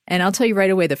 And I'll tell you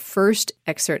right away, the first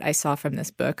excerpt I saw from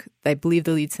this book, I believe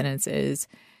the lead sentence is,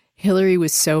 Hillary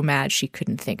was so mad she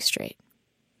couldn't think straight.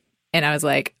 And I was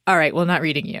like, all right, well, not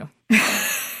reading you.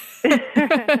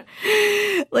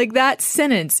 Like that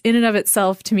sentence in and of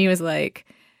itself to me was like,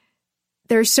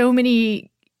 there are so many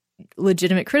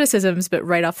legitimate criticisms, but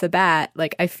right off the bat,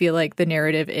 like I feel like the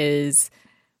narrative is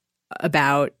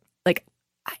about like,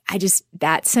 I just,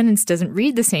 that sentence doesn't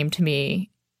read the same to me,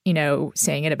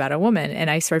 saying it about a woman. And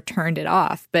I sort of turned it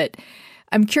off. But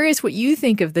I'm curious what you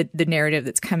think of the narrative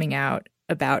that's coming out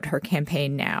about her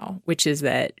campaign now, which is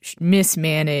that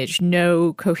mismanaged,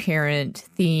 no coherent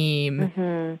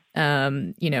theme,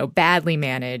 badly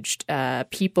managed,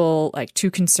 people like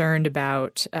too concerned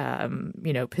about,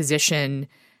 position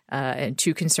and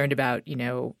too concerned about,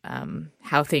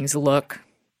 how things look.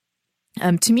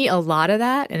 To me, a lot of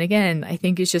that, and again, I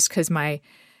think it's just because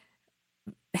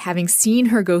having seen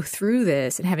her go through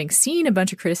this and having seen a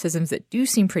bunch of criticisms that do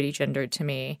seem pretty gendered to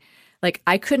me, like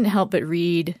I couldn't help but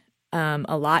read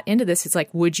a lot into this. It's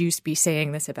like, would you be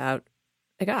saying this about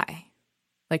a guy?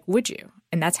 Like, would you?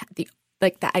 And that's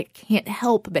that I can't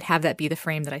help but have that be the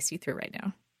frame that I see through right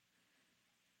now.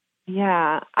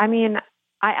 Yeah. I mean,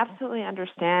 I absolutely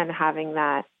understand having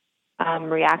that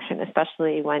reaction,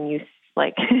 especially when you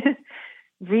like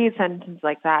read sentences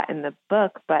like that in the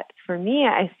book. But for me,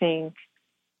 I think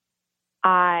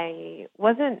I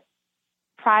wasn't,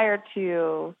 prior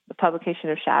to the publication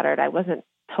of Shattered, I wasn't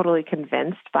totally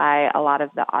convinced by a lot of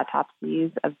the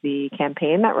autopsies of the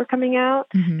campaign that were coming out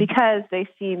because they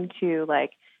seem to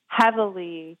like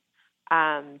heavily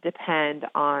depend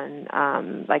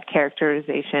on like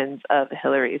characterizations of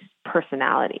Hillary's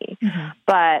personality.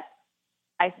 But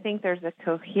I think there's a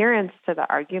coherence to the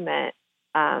argument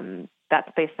that's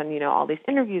based on, all these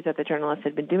interviews that the journalists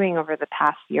had been doing over the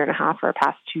past year and a half or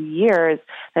past 2 years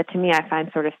that to me I find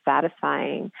sort of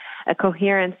satisfying. A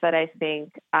coherence that I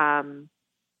think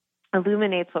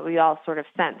illuminates what we all sort of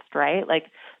sensed, right? Like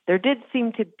there did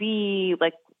seem to be,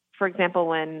 like, for example,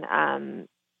 when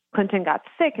Clinton got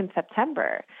sick in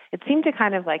September, it seemed to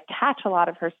kind of like catch a lot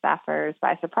of her staffers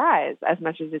by surprise as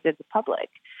much as it did the public.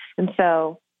 And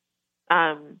so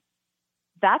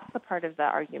that's the part of the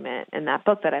argument in that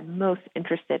book that I'm most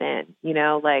interested in,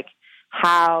 like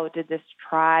how did this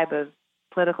tribe of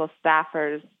political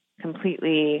staffers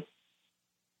completely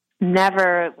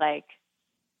never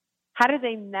how did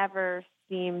they never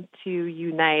seem to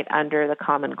unite under the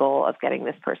common goal of getting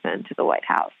this person to the White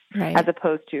House, right, as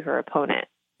opposed to her opponent?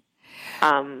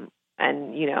 And,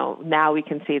 now we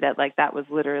can see that that was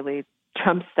literally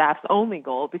Trump's staff's only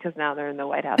goal because now they're in the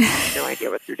White House and have no idea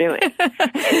what they're doing.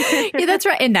 Yeah, that's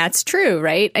right. And that's true,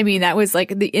 right? I mean, that was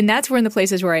and that's one of the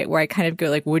places where I kind of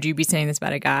go would you be saying this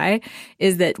about a guy?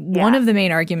 Is that one of the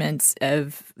main arguments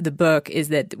of the book is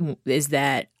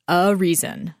that a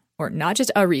reason, or not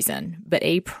just a reason, but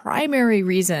a primary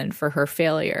reason for her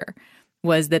failure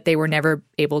was that they were never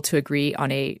able to agree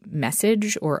on a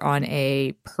message or on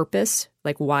a purpose,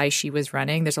 like why she was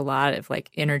running. There's a lot of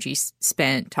energy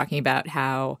spent talking about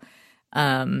how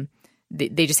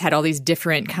they just had all these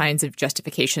different kinds of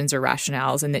justifications or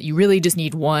rationales, and that you really just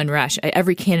need one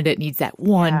every candidate needs that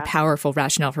one powerful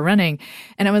rationale for running.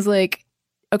 And I was like,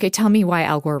 okay, tell me why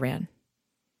Al Gore ran.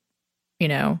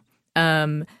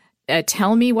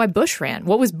 Tell me why Bush ran.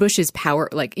 What was Bush's power?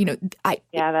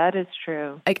 That is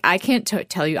true. I can't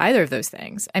tell you either of those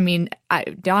things. I mean,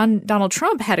 Donald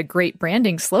Trump had a great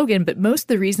branding slogan, but most of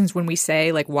the reasons when we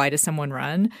say why does someone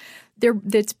run,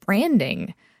 it's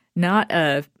branding, not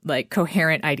a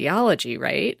coherent ideology,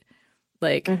 right?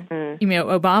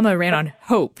 Obama ran on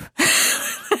hope.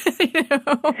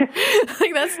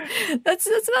 That's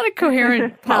not a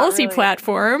coherent policy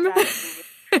platform.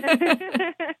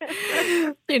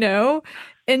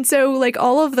 And so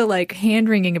all of the hand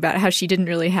wringing about how she didn't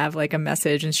really have a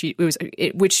message, and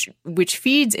which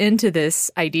feeds into this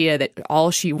idea that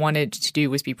all she wanted to do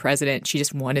was be president. She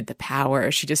just wanted the power.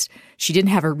 She didn't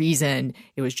have a reason.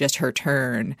 It was just her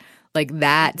turn.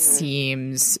 That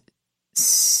seems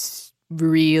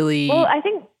really I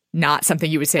think not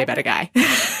something you would say about a guy.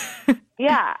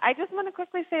 Yeah, I just want to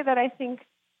quickly say that I think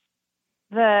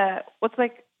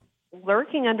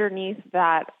lurking underneath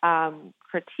that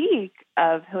critique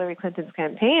of Hillary Clinton's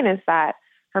campaign is that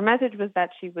her message was that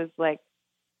she was like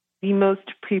the most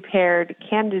prepared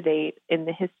candidate in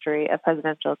the history of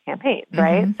presidential campaigns,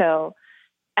 right? So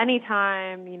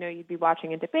anytime, you'd be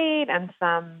watching a debate and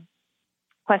some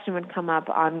question would come up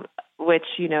on which,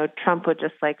 Trump would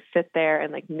just like sit there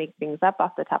and like make things up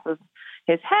off the top of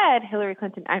his head, Hillary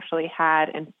Clinton actually had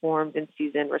informed and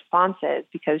seasoned responses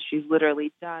because she's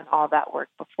literally done all that work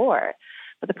before.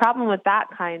 But the problem with that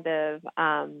kind of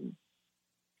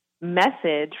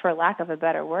message, for lack of a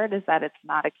better word, is that it's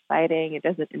not exciting. It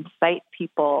doesn't incite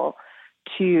people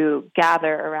to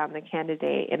gather around the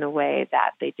candidate in a way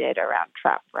that they did around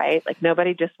Trump, right? Like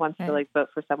nobody just wants to like vote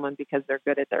for someone because they're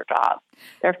good at their job.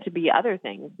 There have to be other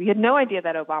things. We had no idea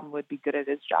that Obama would be good at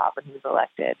his job when he was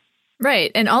elected.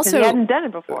 Right. And also, he hadn't done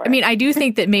it before. I mean, I do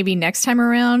think that maybe next time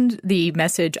around, the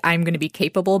message, I'm going to be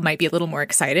capable, might be a little more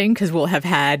exciting because we'll have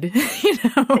had,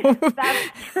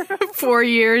 4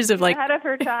 years of like ahead of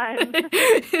her time.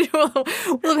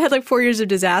 we'll have had like 4 years of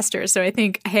disaster. So I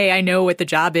think, hey, I know what the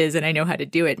job is and I know how to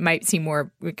do it. Might seem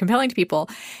more compelling to people.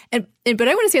 But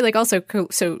I want to say like also,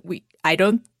 I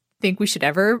don't think we should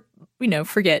ever,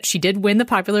 forget she did win the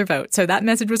popular vote. So that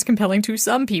message was compelling to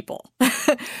some people.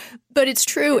 But it's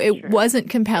true. It wasn't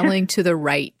compelling to the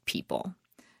right people,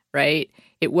 right?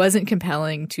 It wasn't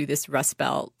compelling to this Rust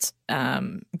Belt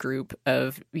group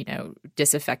of,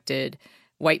 disaffected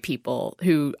white people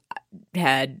who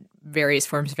had various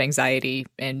forms of anxiety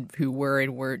and who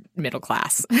were middle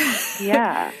class.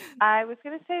 Yeah. I was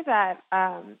going to say that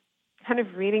kind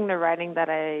of reading the writing that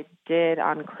I did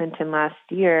on Clinton last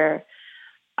year,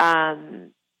 I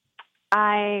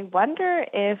wonder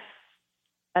if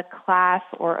a class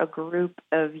or a group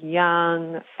of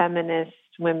young feminist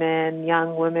women, young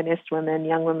womanist women,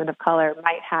 young women of color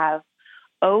might have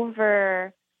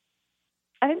I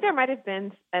think there might have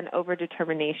been an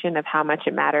overdetermination of how much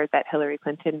it mattered that Hillary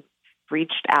Clinton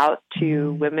reached out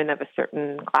to women of a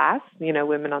certain class,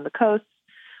 women on the coast,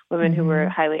 women who were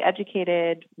highly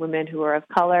educated, women who were of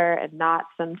color and not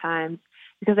sometimes.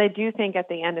 Because I do think at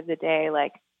the end of the day,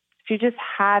 like, she just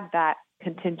had that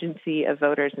contingency of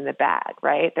voters in the bag,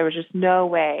 right? There was just no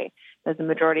way that the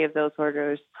majority of those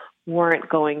voters weren't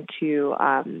going to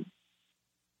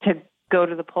go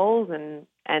to the polls and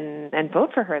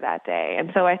vote for her that day. And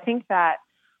so I think that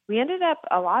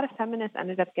a lot of feminists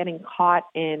ended up getting caught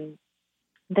in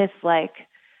this like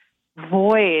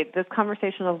void, this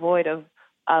conversational void of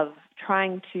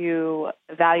trying to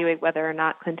evaluate whether or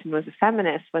not Clinton was a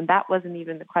feminist when that wasn't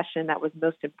even the question that was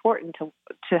most important to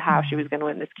how she was going to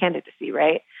win this candidacy,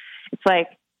 right? It's like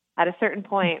at a certain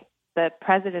point, the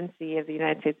presidency of the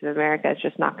United States of America is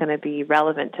just not going to be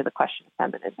relevant to the question of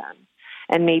feminism.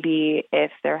 And maybe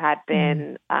if there had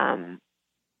been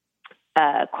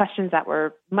questions that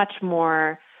were much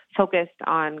more focused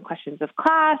on questions of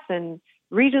class and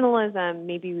regionalism,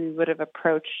 maybe we would have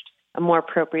approached a more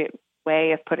appropriate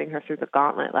way of putting her through the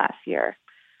gauntlet last year.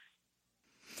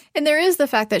 And there is the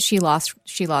fact that she lost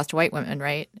white women,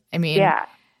 right? I mean, yeah.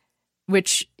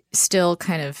 Which still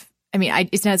kind of, I mean, I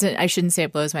shouldn't say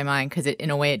it blows my mind because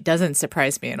in a way it doesn't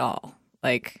surprise me at all.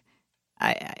 Like,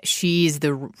 she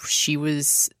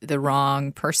was the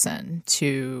wrong person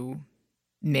to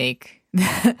make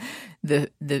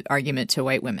the argument to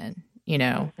white women,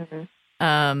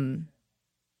 Mm-hmm.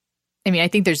 I mean, I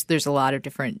think there's a lot of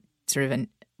different sort of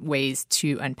ways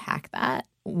to unpack that.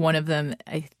 One of them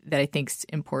that I think is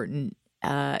important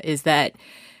is that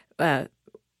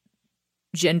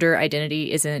gender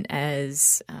identity isn't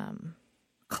as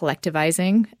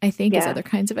collectivizing, I think, as other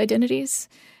kinds of identities.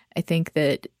 I think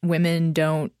that women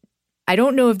I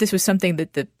don't know if this was something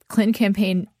that the Clinton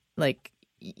campaign, like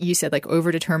you said, like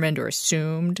overdetermined or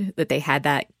assumed that they had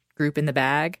that group in the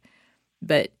bag.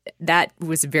 But that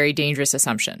was a very dangerous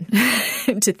assumption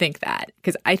to think that,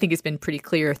 because I think it's been pretty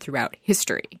clear throughout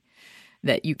history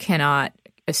that you cannot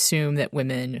assume that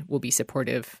women will be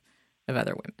supportive of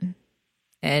other women,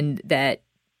 and that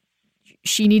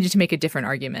she needed to make a different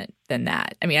argument than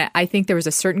that. I mean, I think there was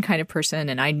a certain kind of person,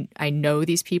 and I know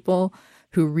these people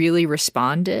who really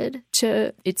responded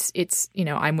to it's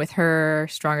I'm with her,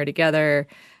 stronger together,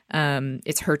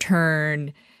 it's her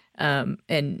turn.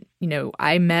 And,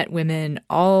 I met women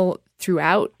all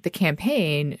throughout the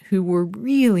campaign who were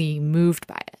really moved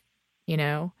by it,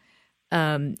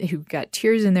 who got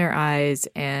tears in their eyes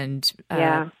and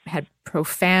had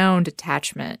profound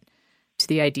attachment to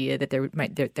the idea that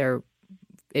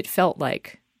it felt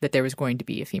like that there was going to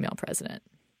be a female president.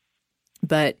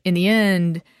 But in the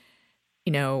end,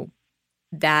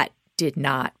 that did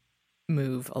not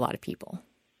move a lot of people,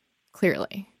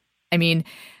 clearly. I mean,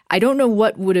 I don't know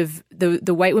what would have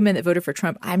the white women that voted for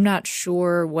Trump. I'm not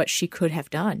sure what she could have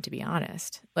done, to be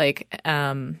honest. Like it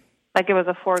was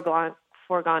a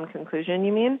foregone conclusion,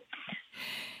 you mean?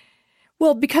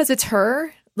 Well, because it's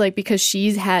her, like because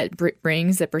she's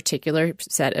brings a particular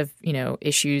set of, you know,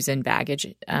 issues and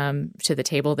baggage to the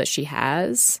table that she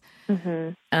has.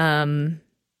 Mm-hmm.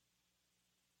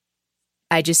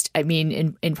 I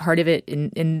mean, in part of it,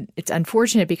 in it's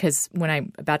unfortunate because when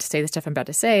I'm about to say the stuff I'm about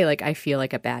to say, like I feel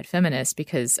like a bad feminist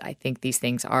because I think these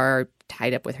things are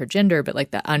tied up with her gender, but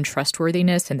like the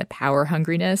untrustworthiness and the power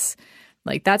hungriness,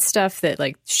 like that stuff that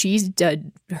like she's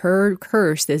done. Her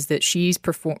curse is that she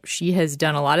has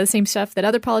done a lot of the same stuff that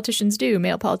other politicians do,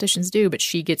 male politicians do, but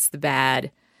she gets the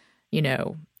bad, you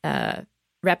know,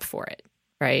 rep for it,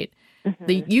 right?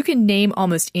 Mm-hmm. You can name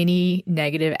almost any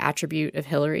negative attribute of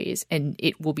Hillary's, and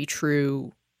it will be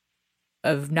true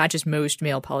of not just most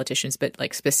male politicians, but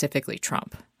like specifically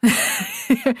Trump.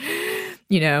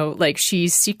 You know, like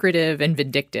she's secretive and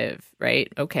vindictive, right?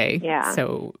 Okay, yeah.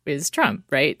 So is Trump,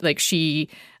 right? Like she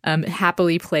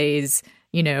happily plays,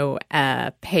 you know,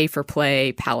 pay for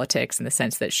play politics in the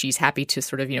sense that she's happy to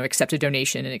sort of, you know, accept a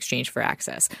donation in exchange for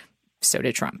access. So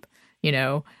did Trump. You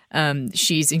know,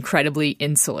 she's incredibly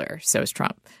insular. So is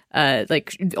Trump.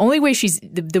 Like the only way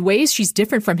the ways she's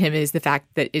different from him is the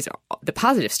fact that is the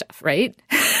positive stuff, right?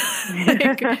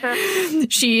 Like,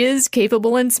 she is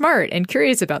capable and smart and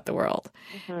curious about the world.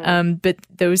 Mm-hmm. But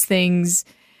those things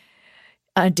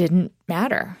didn't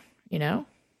matter, you know?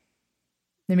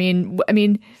 I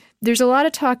mean, there's a lot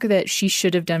of talk that she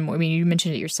should have done more. I mean, you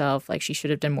mentioned it yourself, like she should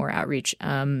have done more outreach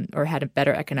or had a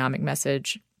better economic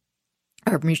message.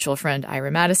 Our mutual friend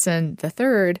Ira Madison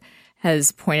III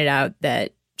has pointed out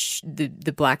that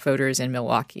the black voters in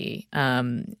Milwaukee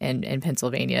and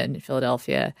Pennsylvania and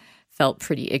Philadelphia felt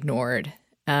pretty ignored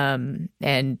and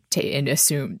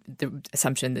assumed the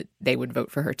assumption that they would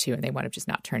vote for her too, and they wound up just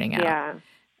not turning out.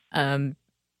 Yeah.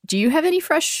 Do you have any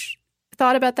fresh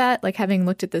thought about that? Like having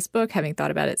looked at this book, having thought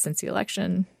about it since the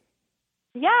election?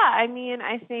 Yeah, I mean,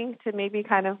 I think to maybe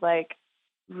kind of like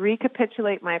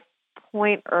recapitulate my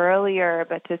point earlier,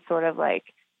 but to sort of like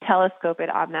telescope it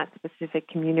on that specific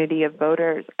community of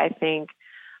voters, I think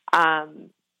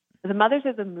the Mothers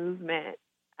of the Movement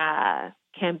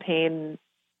campaign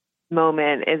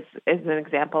moment is an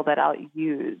example that I'll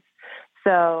use.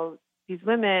 So these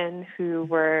women who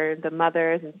were the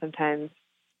mothers and sometimes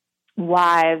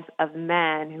wives of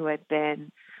men who had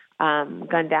been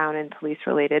gunned down in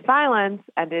police-related violence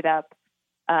ended up,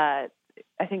 I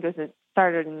think it was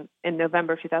started in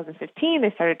November 2015.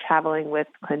 They started traveling with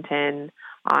Clinton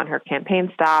on her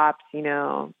campaign stops. You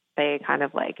know, they kind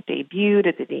of like debuted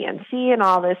at the DNC and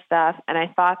all this stuff. And I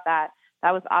thought that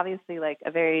was obviously like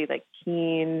a very like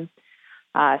keen,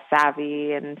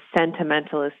 savvy and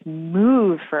sentimentalist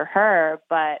move for her.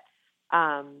 But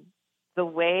the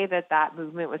way that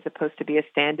movement was supposed to be a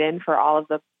stand-in for all of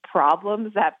the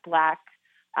problems that Black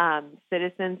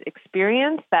citizens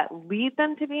experience that lead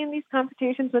them to be in these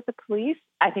confrontations with the police,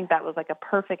 I think that was like a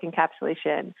perfect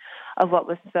encapsulation of what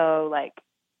was so like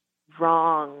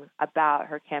wrong about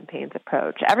her campaign's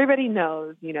approach. Everybody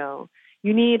knows, you know,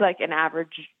 you need like an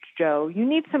average Joe, you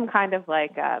need some kind of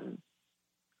like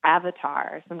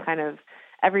avatar, some kind of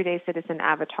everyday citizen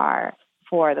avatar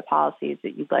for the policies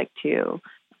that you'd like to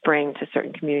bring to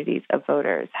certain communities of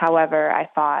voters. However, I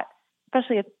thought,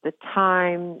 especially at the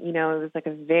time, you know, it was like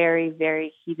a very,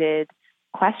 very heated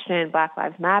question, Black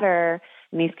Lives Matter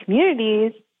in these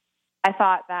communities. I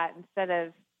thought that instead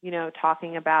of, you know,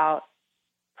 talking about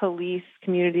police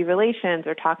community relations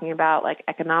or talking about like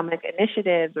economic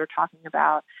initiatives or talking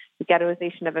about the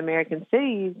ghettoization of American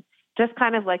cities, just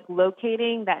kind of like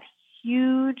locating that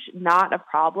huge knot of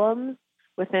problems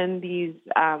within these,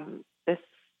 this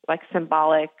like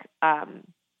symbolic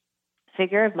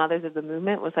figure of Mothers of the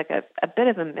Movement was like a bit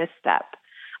of a misstep.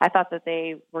 I thought that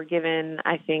they were given,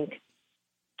 I think,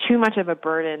 too much of a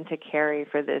burden to carry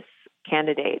for this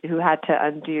candidate who had to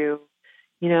undo,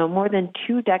 you know, more than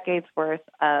 2 decades worth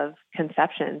of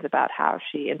conceptions about how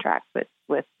she interacts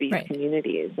with these right.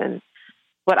 communities. And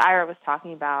what Ira was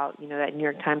talking about, you know, that New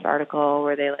York Times article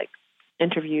where they like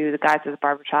interview the guys at the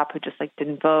barbershop who just like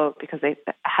didn't vote because they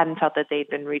hadn't felt that they'd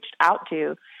been reached out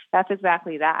to. That's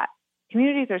exactly that.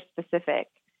 Communities are specific.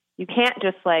 You can't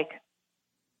just like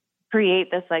create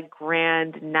this like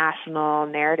grand national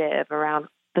narrative around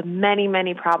the many,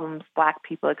 many problems Black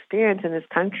people experience in this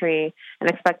country and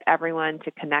expect everyone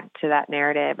to connect to that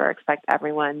narrative or expect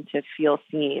everyone to feel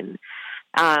seen.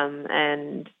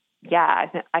 And yeah,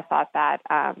 I thought that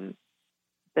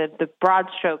the broad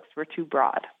strokes were too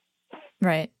broad.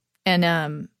 Right. And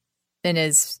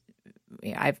as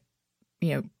I've,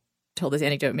 you know, told this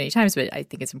anecdote many times, but I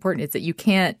think it's important, is that you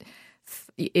can't,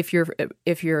 if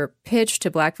your pitch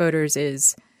to Black voters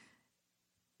is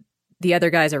the other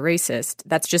guys are racist,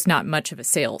 that's just not much of a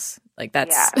sales. Like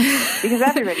that's because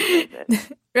everybody says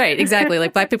it. Right, exactly.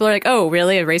 Like Black people are like, oh,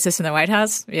 really? A racist in the White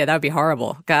House? Yeah, that would be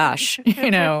horrible. Gosh,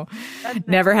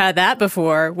 never had that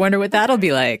before. Wonder what that'll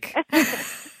be like.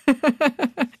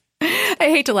 I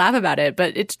hate to laugh about it,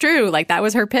 but it's true. Like that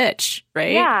was her pitch,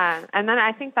 right? Yeah. And then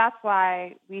I think that's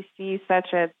why we see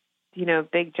such a,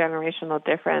 big generational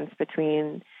difference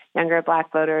between younger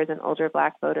Black voters and older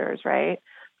Black voters, right?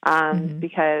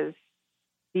 Because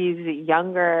these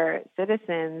younger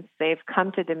citizens, they've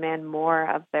come to demand more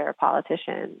of their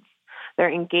politicians. They're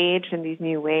engaged in these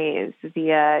new ways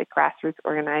via grassroots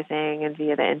organizing and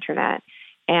via the internet.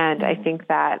 And I think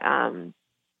that,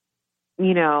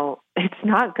 it's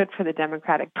not good for the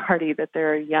Democratic Party that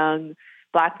there are young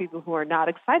Black people who are not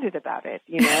excited about it,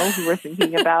 who are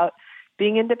thinking about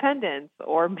being independents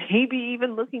or maybe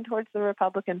even looking towards the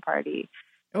Republican Party.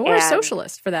 Or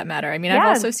socialist, for that matter. I mean, I've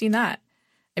also seen that.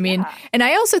 I mean, and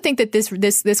I also think that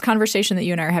this conversation that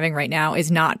you and I are having right now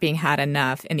is not being had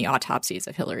enough in the autopsies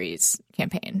of Hillary's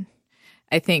campaign.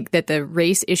 I think that the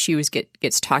race issues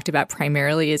gets talked about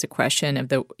primarily as a question of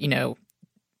the,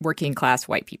 working class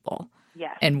white people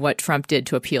and what Trump did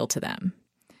to appeal to them.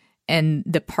 And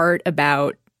the part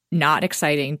about not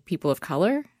exciting people of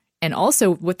color and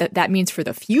also what that means for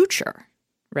the future,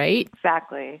 right?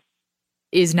 Exactly.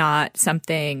 Is not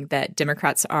something that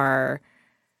Democrats are,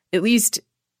 at least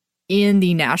in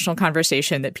the national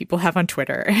conversation that people have on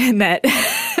Twitter and that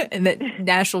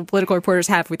national political reporters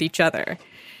have with each other,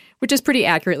 which is pretty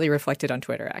accurately reflected on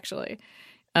Twitter, actually.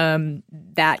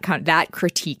 That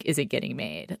critique isn't getting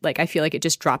made. Like, I feel like it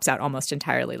just drops out almost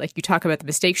entirely. Like, you talk about the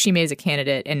mistakes she made as a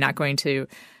candidate and not going to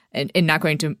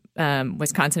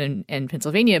Wisconsin and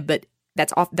Pennsylvania, but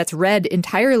that's read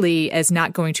entirely as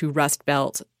not going to Rust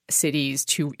Belt cities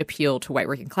to appeal to white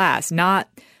working class, not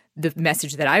the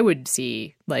message that I would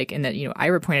see, like, and that,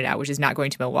 Ira pointed out, which is not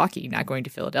going to Milwaukee, not going to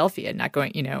Philadelphia, not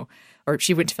going, or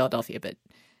she went to Philadelphia, but,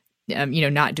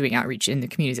 not doing outreach in the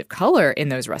communities of color in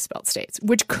those Rust Belt states,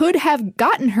 which could have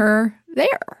gotten her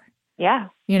there. Yeah,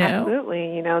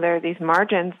 absolutely. There are these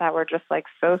margins that were just like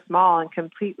so small and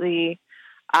completely,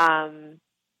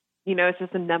 it's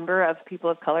just a number of people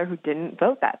of color who didn't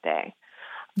vote that day.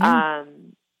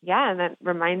 And that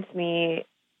reminds me,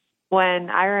 when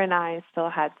Ira and I still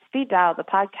had Speed Dial, the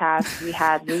podcast, we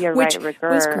had Leah Wright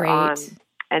Rigueur on,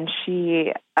 and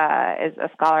she is a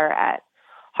scholar at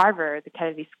Harvard, the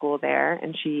Kennedy School there,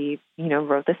 and she,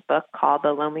 wrote this book called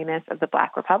The Loneliness of the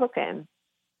Black Republican.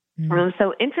 And what was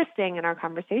so interesting in our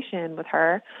conversation with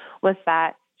her was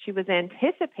that she was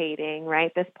anticipating,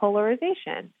 right, this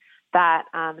polarization that,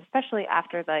 especially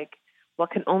after like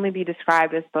what can only be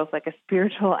described as both like a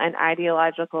spiritual and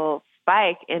ideological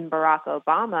spike in Barack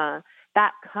Obama,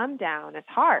 that come down is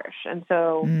harsh. And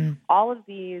so all of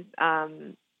these,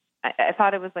 I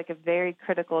thought it was like a very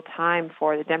critical time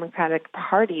for the Democratic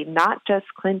Party, not just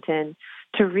Clinton,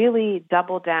 to really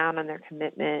double down on their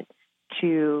commitment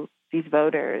to these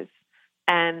voters.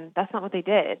 And that's not what they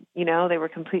did. They were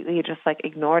completely just like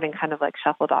ignored and kind of like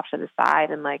shuffled off to the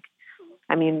side. And like,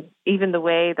 I mean, even the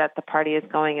way that the party is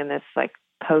going in this like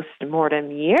post-mortem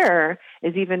year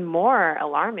is even more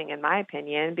alarming in my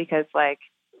opinion, because like,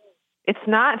 it's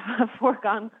not a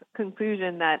foregone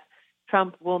conclusion that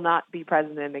Trump will not be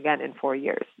president again in 4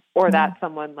 years, or that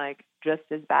someone like just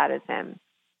as bad as him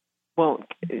won't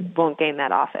gain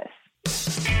that office.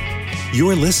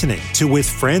 You're listening to With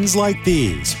Friends Like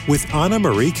These with Anna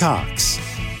Marie Cox.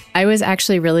 I was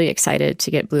actually really excited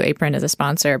to get Blue Apron as a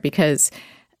sponsor because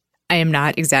I am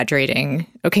not exaggerating.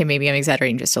 Okay, maybe I'm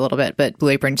exaggerating just a little bit, but Blue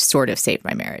Apron sort of saved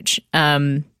my marriage.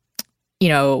 I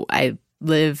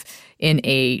live in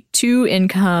a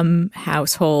 2-income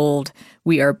household.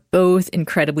 We are both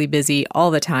incredibly busy all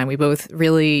the time. We both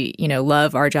really,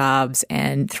 love our jobs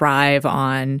and thrive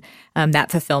on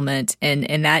that fulfillment.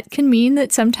 And that can mean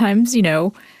that sometimes,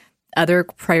 other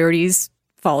priorities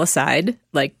fall aside,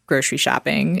 like grocery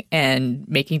shopping and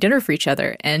making dinner for each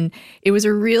other. And it was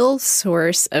a real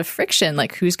source of friction,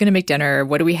 like who's going to make dinner?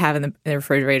 What do we have in the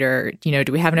refrigerator? Do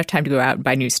we have enough time to go out and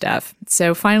buy new stuff?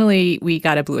 So finally, we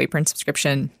got a Blue Apron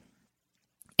subscription.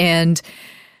 And,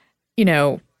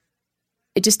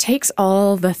 it just takes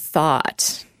all the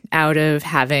thought out of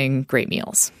having great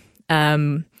meals.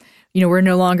 we're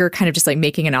no longer kind of just like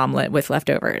making an omelet with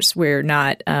leftovers. We're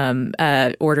not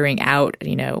ordering out,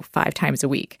 5 times a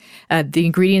week. The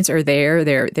ingredients are there.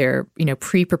 They're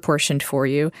pre-proportioned for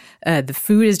you. The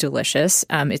food is delicious.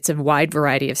 It's a wide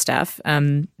variety of stuff.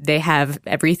 They have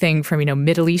everything from,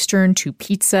 Middle Eastern to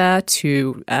pizza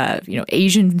to,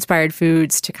 Asian-inspired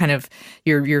foods to kind of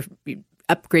your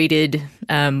upgraded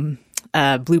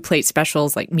blue plate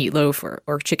specials like meatloaf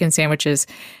or chicken sandwiches.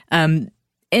 And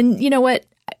you know what?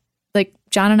 Like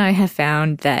John and I have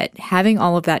found that having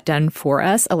all of that done for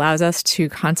us allows us to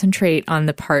concentrate on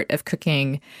the part of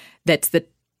cooking that's the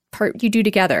part you do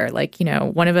together. Like,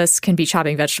 one of us can be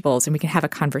chopping vegetables and we can have a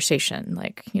conversation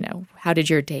like, how did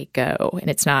your day go? And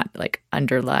it's not like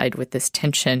underlined with this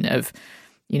tension of,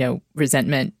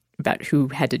 resentment about who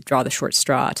had to draw the short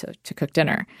straw to cook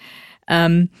dinner.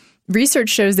 Research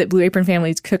shows that Blue Apron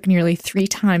families cook nearly 3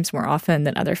 times more often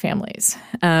than other families.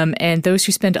 And those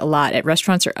who spend a lot at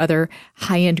restaurants or other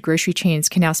high-end grocery chains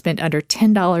can now spend under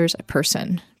 $10 a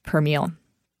person per meal.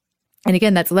 And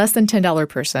again, that's less than $10 a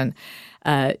person.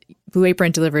 Blue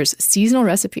Apron delivers seasonal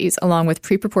recipes along with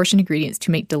pre-proportioned ingredients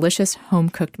to make delicious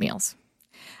home-cooked meals.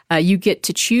 You get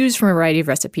to choose from a variety of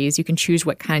recipes. You can choose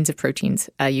what kinds of proteins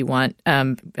you want,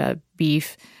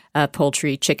 beef,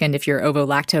 poultry, chicken. If you're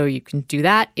ovo-lacto, you can do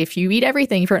that. If you eat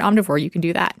everything, if you're an omnivore, you can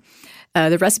do that.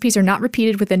 The recipes are not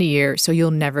repeated within a year, so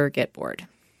you'll never get bored.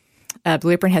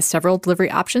 Blue Apron has several delivery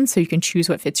options, so you can choose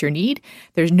what fits your need.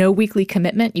 There's no weekly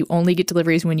commitment. You only get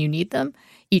deliveries when you need them.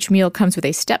 Each meal comes with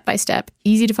a step-by-step,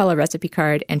 easy-to-follow recipe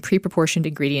card and pre-proportioned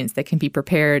ingredients that can be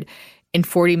prepared in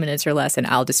 40 minutes or less. And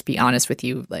I'll just be honest with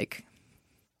you, like,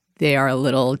 they are a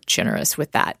little generous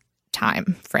with that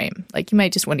time frame. Like, you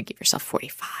might just want to give yourself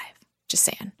 45. Just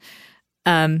saying.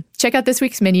 Check out this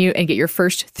week's menu and get your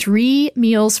first 3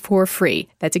 meals for free.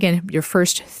 That's, again, your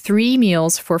first 3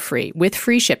 meals for free with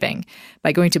free shipping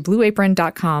by going to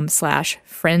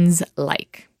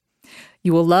blueapron.com/friendslike.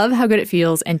 You will love how good it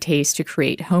feels and tastes to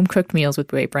create home-cooked meals with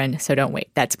Blue Apron, so don't wait.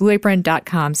 That's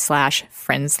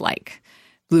blueapron.com/friendslike.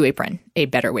 Blue Apron, a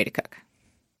better way to cook.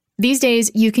 These days,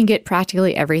 you can get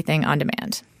practically everything on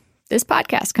demand. This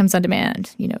podcast comes on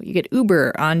demand. You get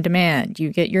Uber on demand. You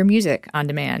get your music on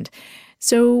demand.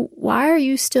 So why are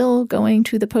you still going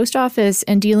to the post office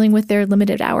and dealing with their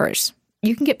limited hours?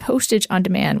 You can get postage on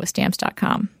demand with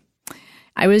Stamps.com.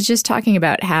 I was just talking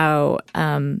about how,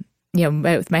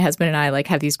 with my husband and I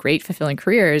have these great fulfilling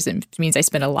careers, and it means I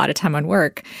spend a lot of time on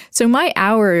work. So my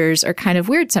hours are kind of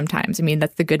weird sometimes. I mean,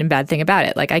 that's the good and bad thing about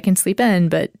it. Like, I can sleep in,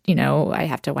 but, I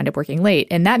have to wind up working late.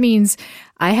 And that means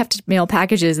I have to mail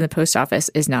packages and the post office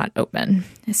is not open.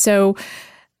 So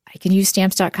I can use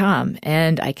Stamps.com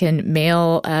and I can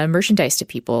mail merchandise to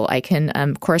people. I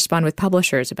can correspond with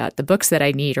publishers about the books that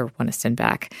I need or want to send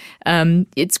back.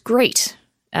 It's great.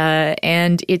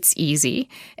 And it's easy.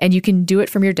 And you can do it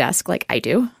from your desk like I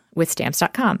do with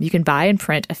Stamps.com. You can buy and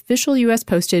print official U.S.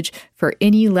 postage for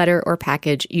any letter or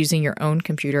package using your own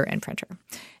computer and printer.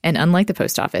 And unlike the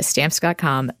post office,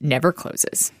 Stamps.com never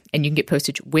closes. And you can get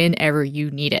postage whenever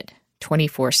you need it,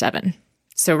 24/7.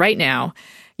 So right now,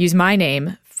 use my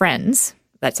name, Friends.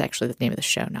 That's actually the name of the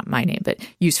show, not my name, but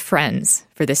use Friends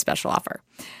for this special offer.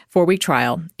 4-week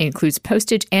trial includes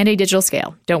postage and a digital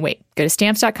scale. Don't wait. Go to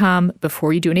Stamps.com.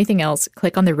 Before you do anything else,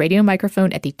 click on the radio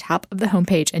microphone at the top of the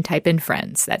homepage and type in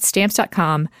Friends. That's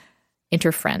Stamps.com.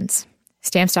 Enter Friends.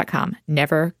 Stamps.com.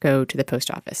 Never go to the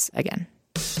post office again.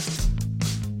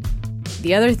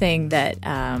 The other thing that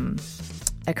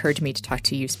occurred to me to talk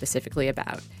to you specifically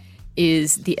about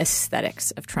is the aesthetics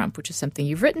of Trump, which is something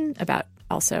you've written about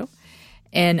also.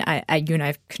 And you and I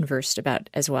have conversed about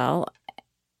as well.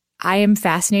 I am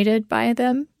fascinated by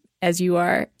them, as you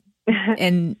are.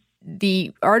 And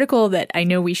the article that I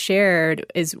know we shared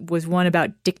was one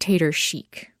about dictator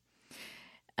chic.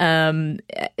 And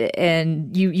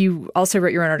you also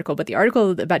wrote your own article, but the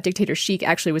article about dictator chic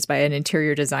actually was by an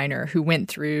interior designer who went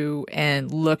through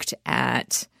and looked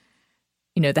at,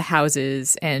 the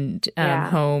houses and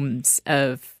homes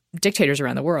of dictators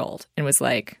around the world and was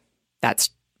like,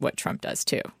 that's what Trump does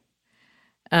too.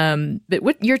 But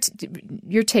what your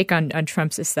take on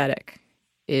Trump's aesthetic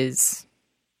is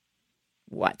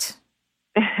what?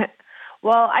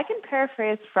 Well, I can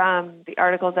paraphrase from the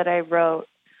article that I wrote,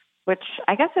 which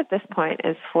I guess at this point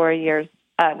is 4 years,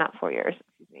 not 4 years,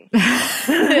 excuse me.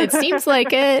 It seems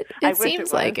like it. It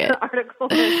seems like it. The article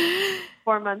is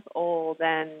 4 months old,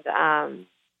 and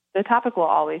the topic will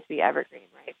always be evergreen,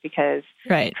 right? Because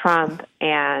Trump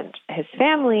and his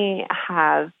family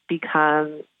have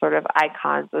become sort of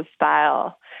icons of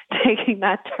style, taking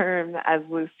that term as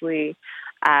loosely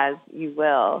as you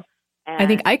will. I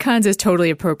think icons is totally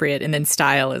appropriate, and then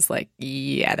style is like,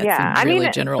 that's a really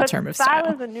general term of style.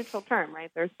 Style is a neutral term,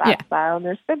 right? There's bad style and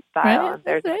there's good style, right? and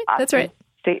there's That's right.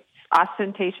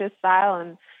 Ostentatious style,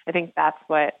 and I think that's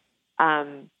what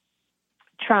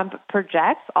Trump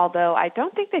projects. Although I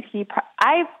don't think that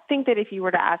I think that if you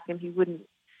were to ask him, he wouldn't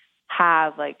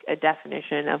have like a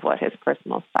definition of what his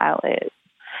personal style is,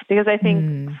 because I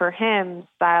think for him,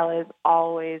 style is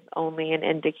always only an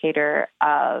indicator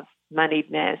of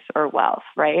moneyedness or wealth,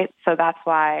 right? So that's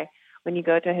why when you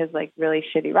go to his like really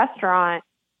shitty restaurant,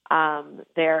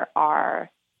 there are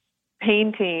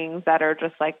paintings that are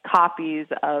just like copies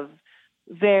of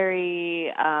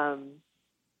very kind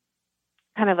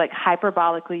of like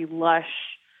hyperbolically lush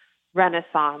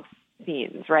Renaissance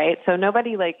scenes, right? So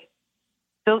nobody like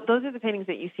those are the paintings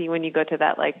that you see when you go to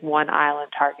that like one aisle in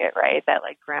Target, right? That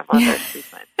like grandmother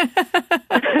treatment.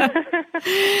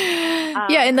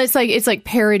 Yeah, and it's like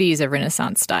parodies of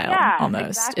Renaissance style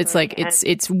almost. Exactly. It's like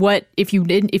it's what if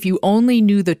you only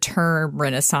knew the term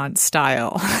Renaissance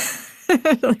style,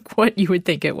 like what you would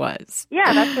think it was.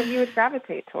 Yeah, that's what you would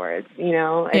gravitate towards. You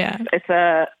know, it's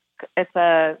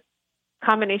a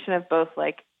combination of both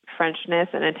like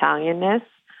Frenchness and Italianness,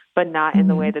 but not in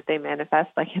the way that they manifest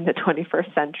like in the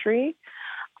 21st century.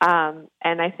 And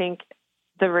I think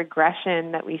the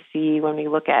regression that we see when we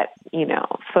look at, you know,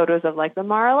 photos of like the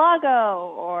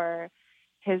Mar-a-Lago or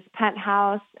his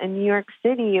penthouse in New York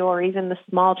City, or even the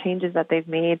small changes that they've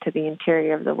made to the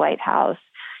interior of the White House,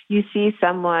 you see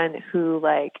someone who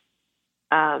like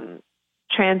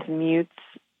transmutes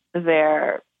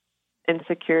their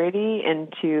insecurity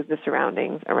into the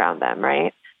surroundings around them,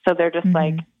 right? So they're just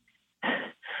like,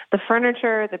 the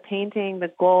furniture, the painting,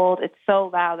 the gold, it's so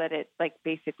loud that it like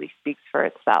basically speaks for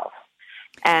itself.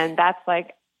 And that's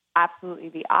like absolutely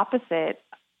the opposite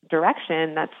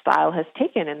direction that style has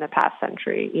taken in the past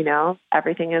century. You know,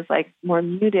 everything is like more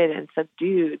muted and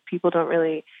subdued. People don't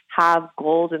really have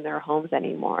gold in their homes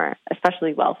anymore,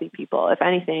 especially wealthy people. If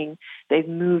anything, they've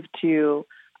moved to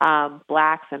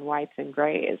blacks and whites and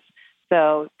grays.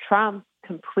 So Trump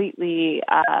completely,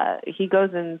 he goes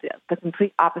in the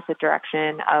complete opposite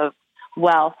direction of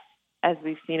wealth as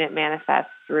we've seen it manifest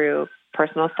through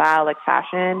personal style like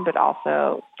fashion, but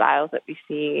also styles that we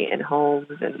see in homes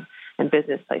and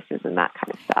business places and that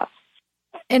kind of stuff.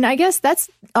 And I guess that's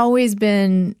always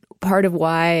been part of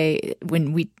why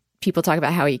when people talk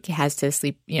about how he has to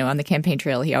sleep, you know, on the campaign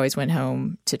trail, he always went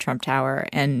home to Trump Tower,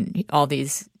 and all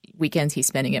these weekends he's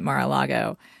spending at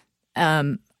Mar-a-Lago.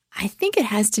 I think it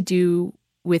has to do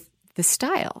with the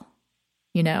style,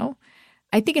 you know?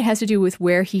 I think it has to do with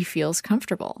where he feels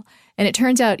comfortable. And it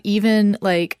turns out even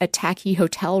like a tacky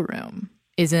hotel room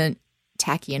isn't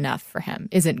tacky enough for him,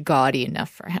 isn't gaudy enough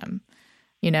for him.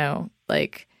 You know,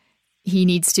 like he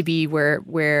needs to be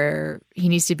where he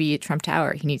needs to be at Trump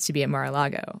Tower. He needs to be at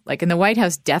Mar-a-Lago. Like in the White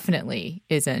House definitely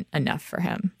isn't enough for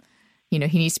him. You know,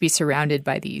 he needs to be surrounded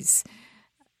by these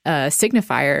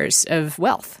signifiers of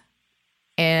wealth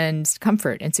and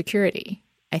comfort and security,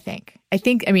 I think.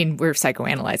 I mean, we're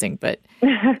psychoanalyzing, but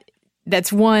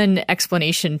that's one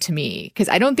explanation to me, because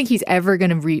I don't think he's ever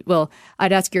going to well,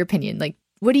 I'd ask your opinion. Like,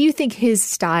 what do you think his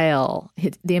style,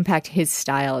 the impact his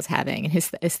style is having and his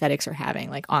aesthetics are having,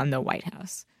 like on the White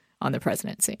House, on the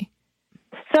presidency?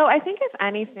 So I think if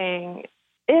anything,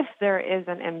 if there is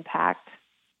an impact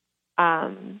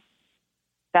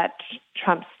that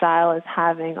Trump's style is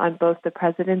having on both the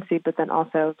presidency, but then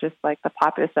also just like the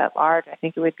populace at large, I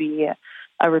think it would be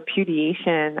a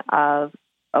repudiation of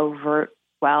overt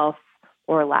wealth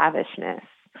or lavishness.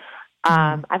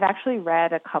 I've actually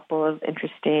read a couple of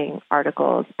interesting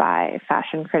articles by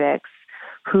fashion critics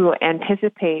who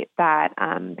anticipate that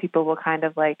people will kind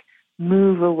of like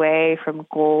move away from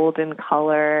gold and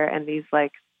color and these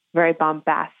like very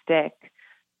bombastic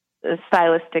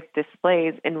stylistic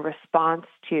displays in response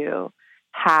to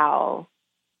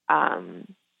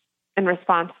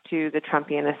the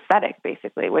Trumpian aesthetic,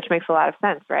 basically, which makes a lot of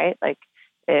sense, right? Like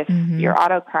if you're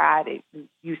autocrat,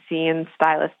 you see in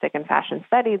stylistic and fashion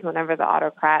studies, whenever the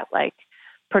autocrat like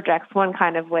projects one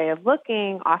kind of way of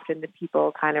looking, often the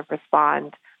people kind of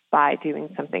respond by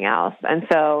doing something else. And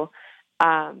so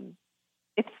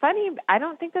it's funny, I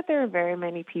don't think that there are very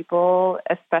many people,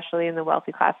 especially in the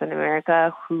wealthy class in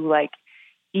America, who like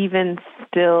even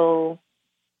still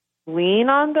lean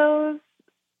on those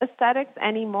aesthetics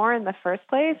anymore in the first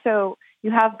place. So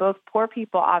you have both poor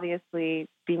people obviously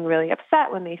being really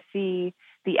upset when they see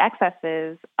the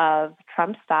excesses of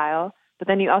Trump's style, but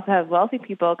then you also have wealthy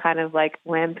people kind of like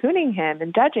lampooning him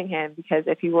and judging him, because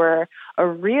if he were a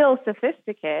real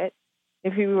sophisticate,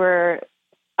 if he were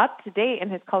up to date in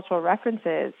his cultural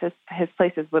references, his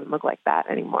places wouldn't look like that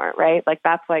anymore, right? Like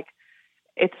that's like,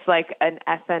 it's like an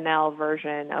SNL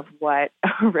version of what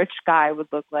a rich guy would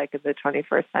look like in the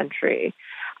 21st century.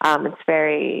 It's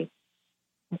very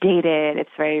dated, it's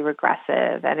very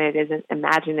regressive, and it isn't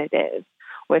imaginative,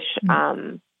 which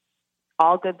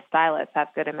all good stylists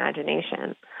have good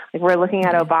imagination. Like we're looking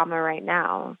at Obama right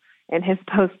now in his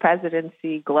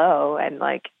post-presidency glow, and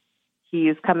like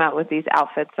he's come out with these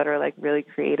outfits that are like really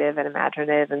creative and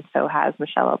imaginative, and so has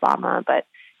Michelle Obama. But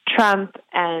Trump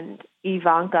and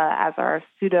Ivanka as our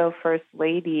pseudo first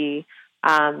lady,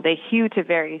 they hew to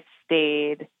very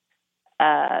staid,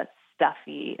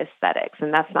 stuffy aesthetics,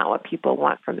 and that's not what people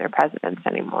want from their presidents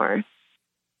anymore.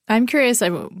 I'm curious.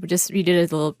 You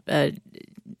did a little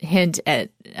hint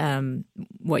at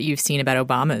what you've seen about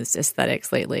Obama's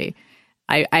aesthetics lately.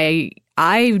 I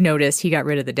noticed he got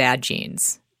rid of the dad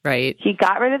jeans, right? He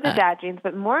got rid of the dad jeans,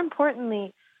 but more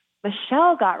importantly,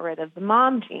 Michelle got rid of the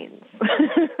mom jeans.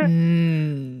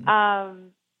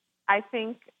 I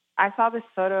think I saw this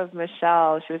photo of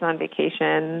Michelle. She was on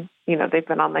vacation. You know, they've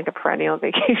been on like a perennial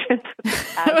vacation for the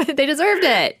past they deserved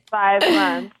it. 5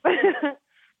 months.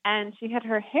 And she had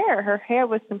her hair. Her hair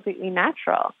was completely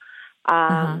natural.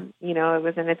 You know, it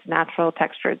was in its natural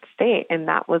textured state, and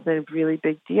that was a really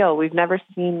big deal. We've never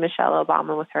seen Michelle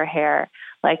Obama with her hair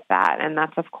like that, and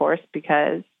that's, of course,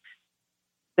 because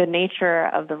the nature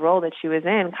of the role that she was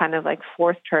in kind of like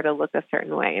forced her to look a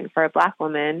certain way. And for a Black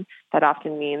woman, that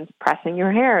often means pressing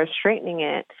your hair, straightening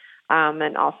it.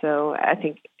 And also, I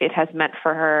think it has meant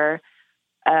for her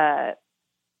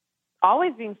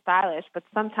always being stylish, but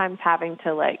sometimes having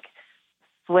to like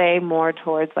sway more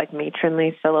towards like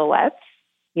matronly silhouettes,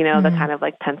 you know, the kind of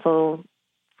like pencil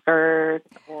skirt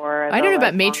or I don't know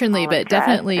about matronly, but dress.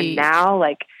 definitely. And now,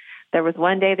 like, there was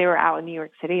one day they were out in New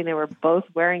York City and they were both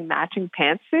wearing matching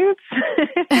pantsuits.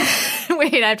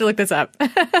 Wait, I have to look this up.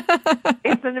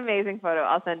 It's an amazing photo.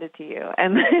 I'll send it to you.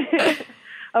 And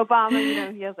Obama, you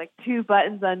know, he has like 2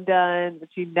 buttons undone,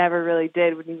 which he never really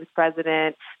did when he was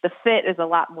president. The fit is a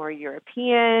lot more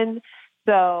European.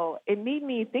 So it made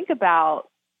me think about,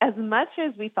 as much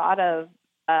as we thought of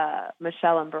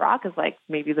Michelle and Barack as like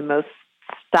maybe the most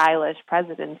stylish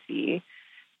presidency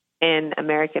in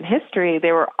American history,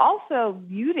 they were also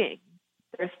muting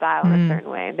their style in a certain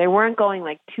way. They weren't going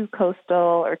like too coastal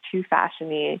or too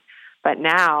fashion-y. But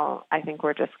now I think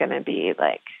we're just going to be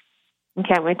like, I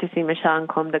can't wait to see Michelle and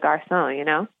Comme des Garçons, you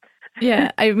know? Yeah.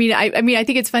 I mean, I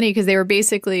think it's funny because they were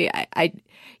basically,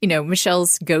 you know,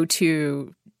 Michelle's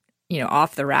go-to, you know,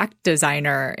 off the rack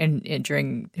designer and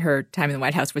during her time in the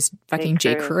White House was fucking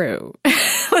J. Crew.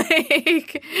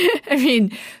 Like, I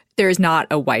mean, there's not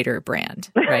a whiter brand,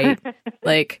 right?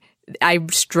 Like, I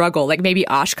struggle. Like maybe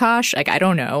Oshkosh. Like I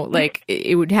don't know. Like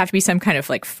it would have to be some kind of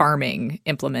like farming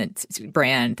implement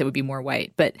brand that would be more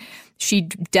white. But she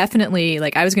definitely,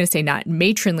 like I was going to say, not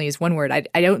matronly is one word.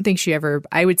 I don't think she ever.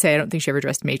 I would say I don't think she ever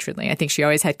dressed matronly. I think she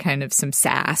always had kind of some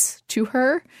sass to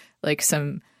her, like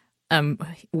some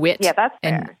wit. Yeah, that's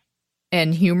fair.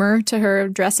 And humor to her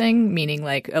dressing, meaning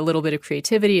like a little bit of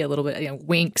creativity, a little bit, you know,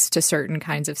 winks to certain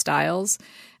kinds of styles.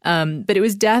 But it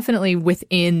was definitely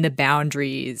within the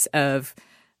boundaries of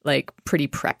like pretty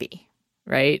preppy,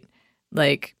 right?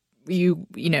 Like you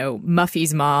know,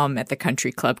 Muffy's mom at the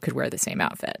country club could wear the same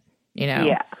outfit, you know?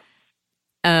 Yeah.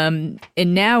 And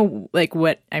now, like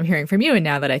what I'm hearing from you, and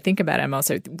now that I think about it, I'm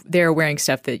also, they're wearing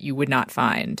stuff that you would not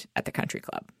find at the country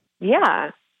club.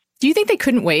 Yeah. Do you think they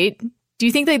couldn't wait? Do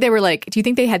you think they were like, do you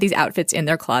think they had these outfits in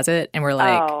their closet and were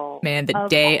like, man, the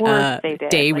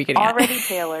day we could already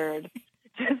tailored,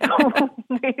 just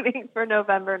waiting for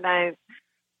November 9th.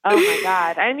 Oh my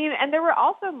God. I mean, and there were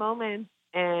also moments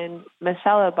in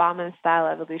Michelle Obama's style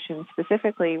evolution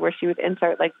specifically where she would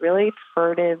insert like really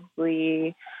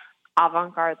furtively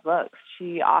avant-garde looks.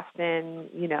 She often,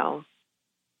 you know,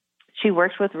 she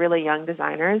works with really young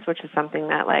designers, which is something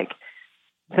that like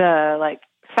the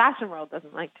fashion world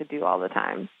doesn't like to do all the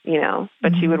time, you know,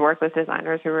 but she would work with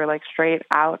designers who were like straight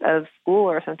out of school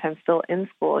or sometimes still in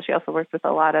school. She also worked with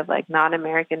a lot of like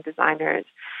non-American designers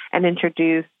and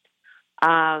introduced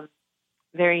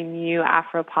very new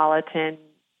Afropolitan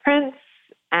prints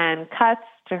and cuts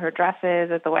to her dresses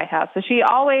at the White House. So she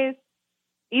always,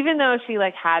 even though she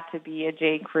like had to be a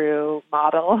J. Crew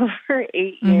model for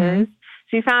 8 years,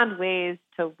 she found ways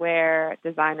to wear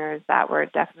designers that were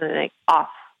definitely like off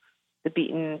the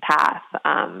beaten path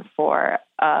for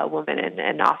a woman in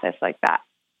an office like that.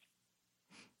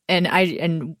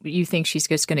 And you think she's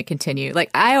just going to continue? Like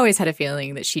I always had a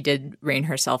feeling that she did rein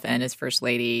herself in as first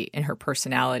lady in her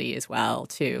personality as well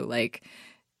too. Like,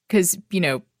 because you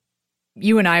know,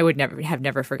 you and I would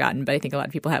never forgotten, but I think a lot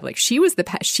of people have, like, she was the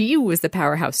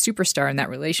powerhouse superstar in that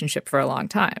relationship for a long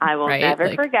time. I will right? never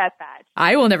like, forget that.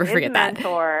 I will never forget that.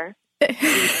 Mentor, in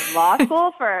law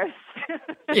school first.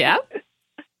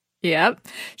 Yep.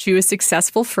 She was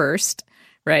successful first,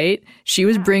 right? She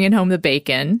was bringing home the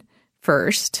bacon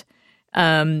first.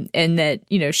 And that,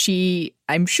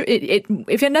 I'm sure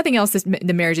if nothing else,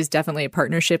 the marriage is definitely a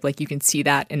partnership. Like, you can see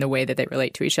that in the way that they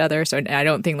relate to each other. So I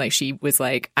don't think like she was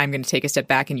like, I'm going to take a step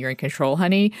back and you're in control,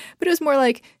 honey. But it was more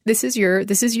like, this is your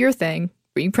thing.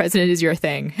 Being president is your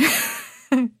thing.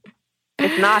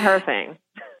 It's not her thing.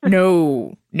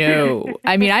 No.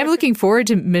 I mean, I'm looking forward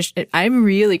to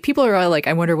people are all like,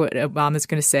 I wonder what Obama's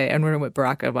going to say. I wonder what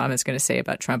Barack Obama's going to say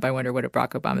about Trump. I wonder what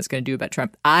Barack Obama's going to do about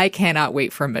Trump. I cannot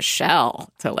wait for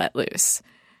Michelle to let loose.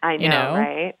 I know,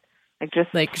 right?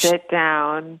 Like, sit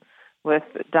down with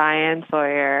Diane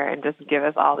Sawyer and just give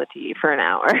us all the tea for an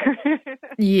hour.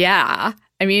 Yeah.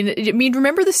 I mean,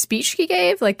 remember the speech she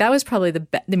gave? Like, that was probably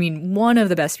one of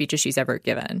the best speeches she's ever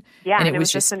given. Yeah, and it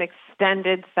was just an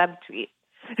extended subtweet.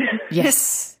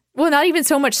 Yes. Well, not even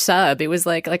so much sub. It was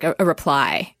like a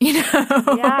reply,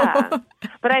 Yeah.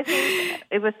 But I think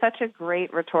it was such a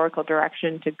great rhetorical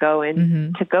direction to go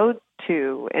in, to go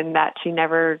to, in that she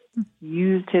never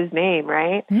used his name,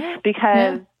 right? Yeah.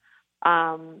 Because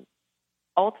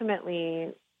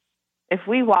ultimately, if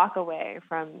we walk away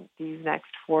from these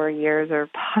next 4 years or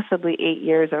possibly 8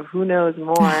 years or who knows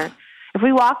more, if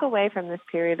we walk away from this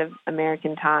period of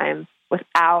American time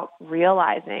without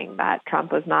realizing that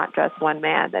Trump was not just one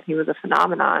man, that he was a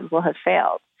phenomenon, we'll have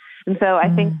failed. And so I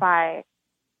think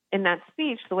in that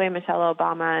speech, the way Michelle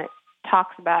Obama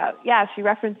talks about, she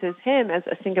references him as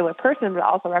a singular person, but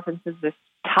also references this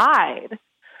tide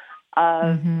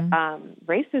of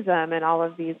racism and all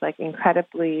of these like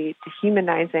incredibly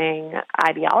dehumanizing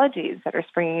ideologies that are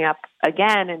springing up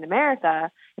again in America.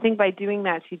 I think by doing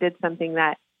that, she did something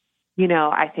that,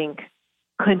 I think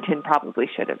Clinton probably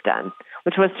should have done,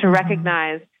 which was to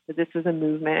recognize that this was a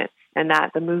movement and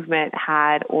that the movement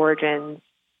had origins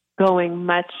going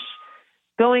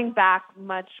back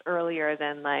much earlier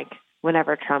than like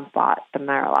whenever Trump bought the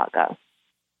Mar-a-Lago.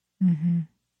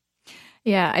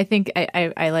 Yeah, I think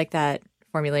I like that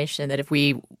formulation, that if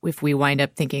we wind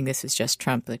up thinking this is just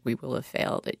Trump, like, we will have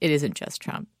failed. It isn't just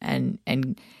Trump. And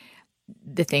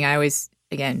the thing I always,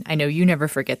 again, I know you never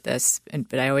forget this,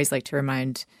 but I always like to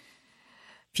remind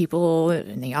people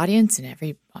in the audience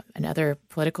and other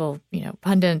political,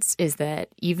 pundits, is that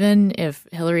even if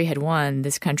Hillary had won,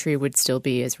 this country would still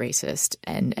be as racist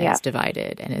and as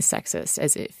divided and as sexist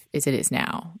as it is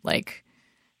now. Like,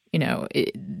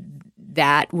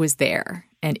 that was there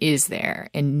and is there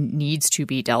and needs to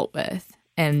be dealt with.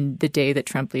 And the day that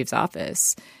Trump leaves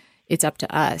office, it's up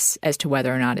to us as to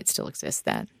whether or not it still exists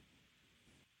then.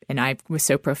 And I was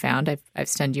so profound, I've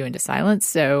stunned you into silence.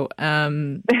 So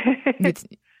I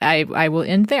will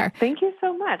end there. Thank you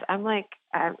so much. I'm like,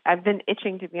 I've been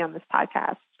itching to be on this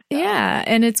podcast. So. Yeah,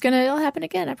 and it'll happen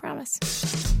again, I promise.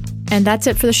 And that's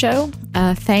it for the show.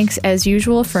 Thanks, as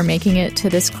usual, for making it to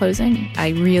this closing. I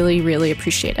really, really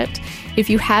appreciate it. If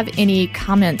you have any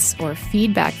comments or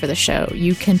feedback for the show,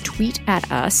 you can tweet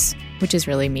at us, which is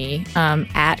really me,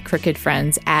 at Crooked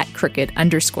Friends, at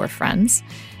Crooked_Friends.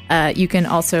 You can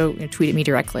also tweet at me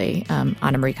directly,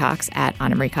 Anna Marie Cox, at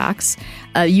Anna Marie Cox.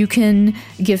 You can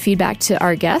give feedback to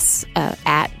our guests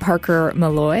at Parker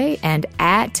Malloy and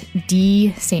at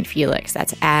D. St. Felix.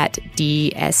 That's at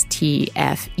DSTFELIX.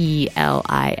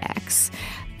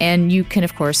 And you can,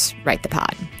 of course, write the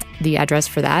pod. The address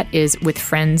for that is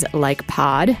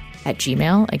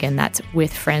withfriendslikepod@gmail.com. Again, that's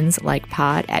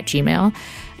withfriendslikepod@gmail.com.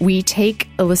 We take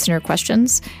listener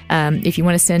questions. If you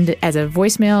want to send it as a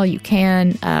voicemail, you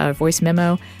can, voice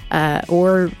memo,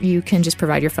 or you can just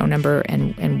provide your phone number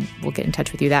and we'll get in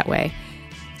touch with you that way.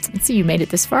 Let's see, you made it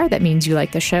this far. That means you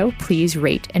like the show. Please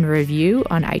rate and review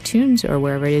on iTunes or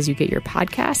wherever it is you get your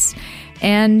podcasts.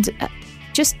 And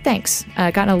just thanks.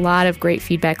 Gotten a lot of great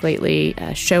feedback lately,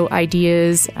 show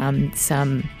ideas,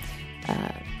 some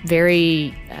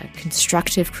very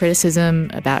constructive criticism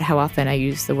about how often I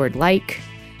use the word like.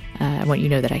 I want you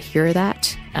to know that I hear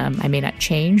that. I may not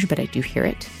change, but I do hear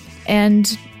it.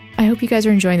 And I hope you guys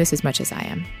are enjoying this as much as I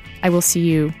am. I will see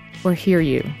you or hear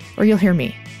you, or you'll hear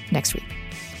me next week.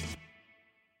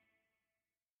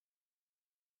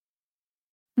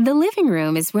 The living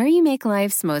room is where you make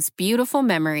life's most beautiful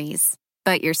memories.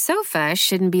 But your sofa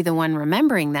shouldn't be the one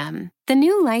remembering them. The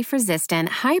new life-resistant,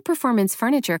 high-performance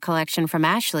furniture collection from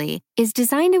Ashley is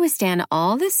designed to withstand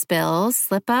all the spills,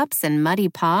 slip-ups, and muddy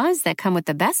paws that come with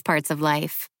the best parts of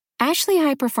life. Ashley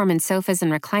high-performance sofas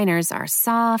and recliners are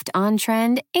soft,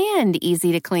 on-trend, and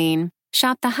easy to clean.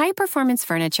 Shop the high-performance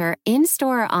furniture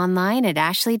in-store or online at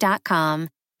Ashley.com.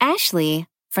 Ashley,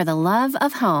 for the love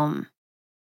of home.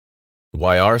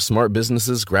 Why are smart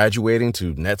businesses graduating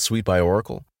to NetSuite by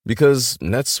Oracle? Because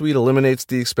NetSuite eliminates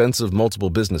the expense of multiple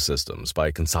business systems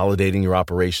by consolidating your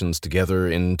operations together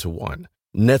into one.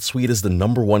 NetSuite is the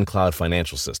 #1 cloud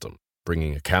financial system,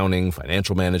 bringing accounting,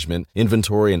 financial management,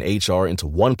 inventory, and HR into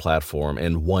one platform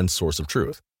and one source of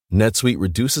truth. NetSuite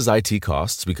reduces IT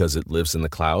costs because it lives in the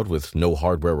cloud with no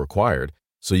hardware required,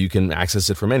 so you can access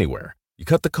it from anywhere. You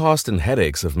cut the cost and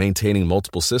headaches of maintaining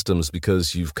multiple systems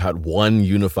because you've got one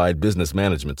unified business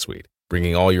management suite.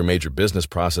 Bringing all your major business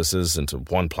processes into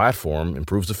one platform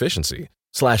improves efficiency,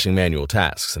 slashing manual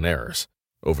tasks and errors.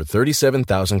 Over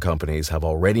 37,000 companies have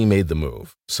already made the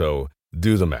move, so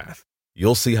do the math.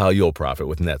 You'll see how you'll profit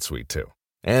with NetSuite too.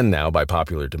 And now, by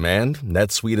popular demand,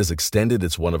 NetSuite has extended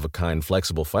its one-of-a-kind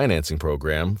flexible financing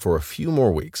program for a few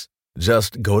more weeks.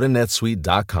 Just go to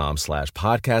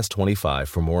netsuite.com/podcast25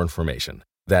 for more information.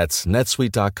 That's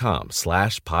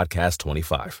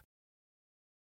netsuite.com/podcast25.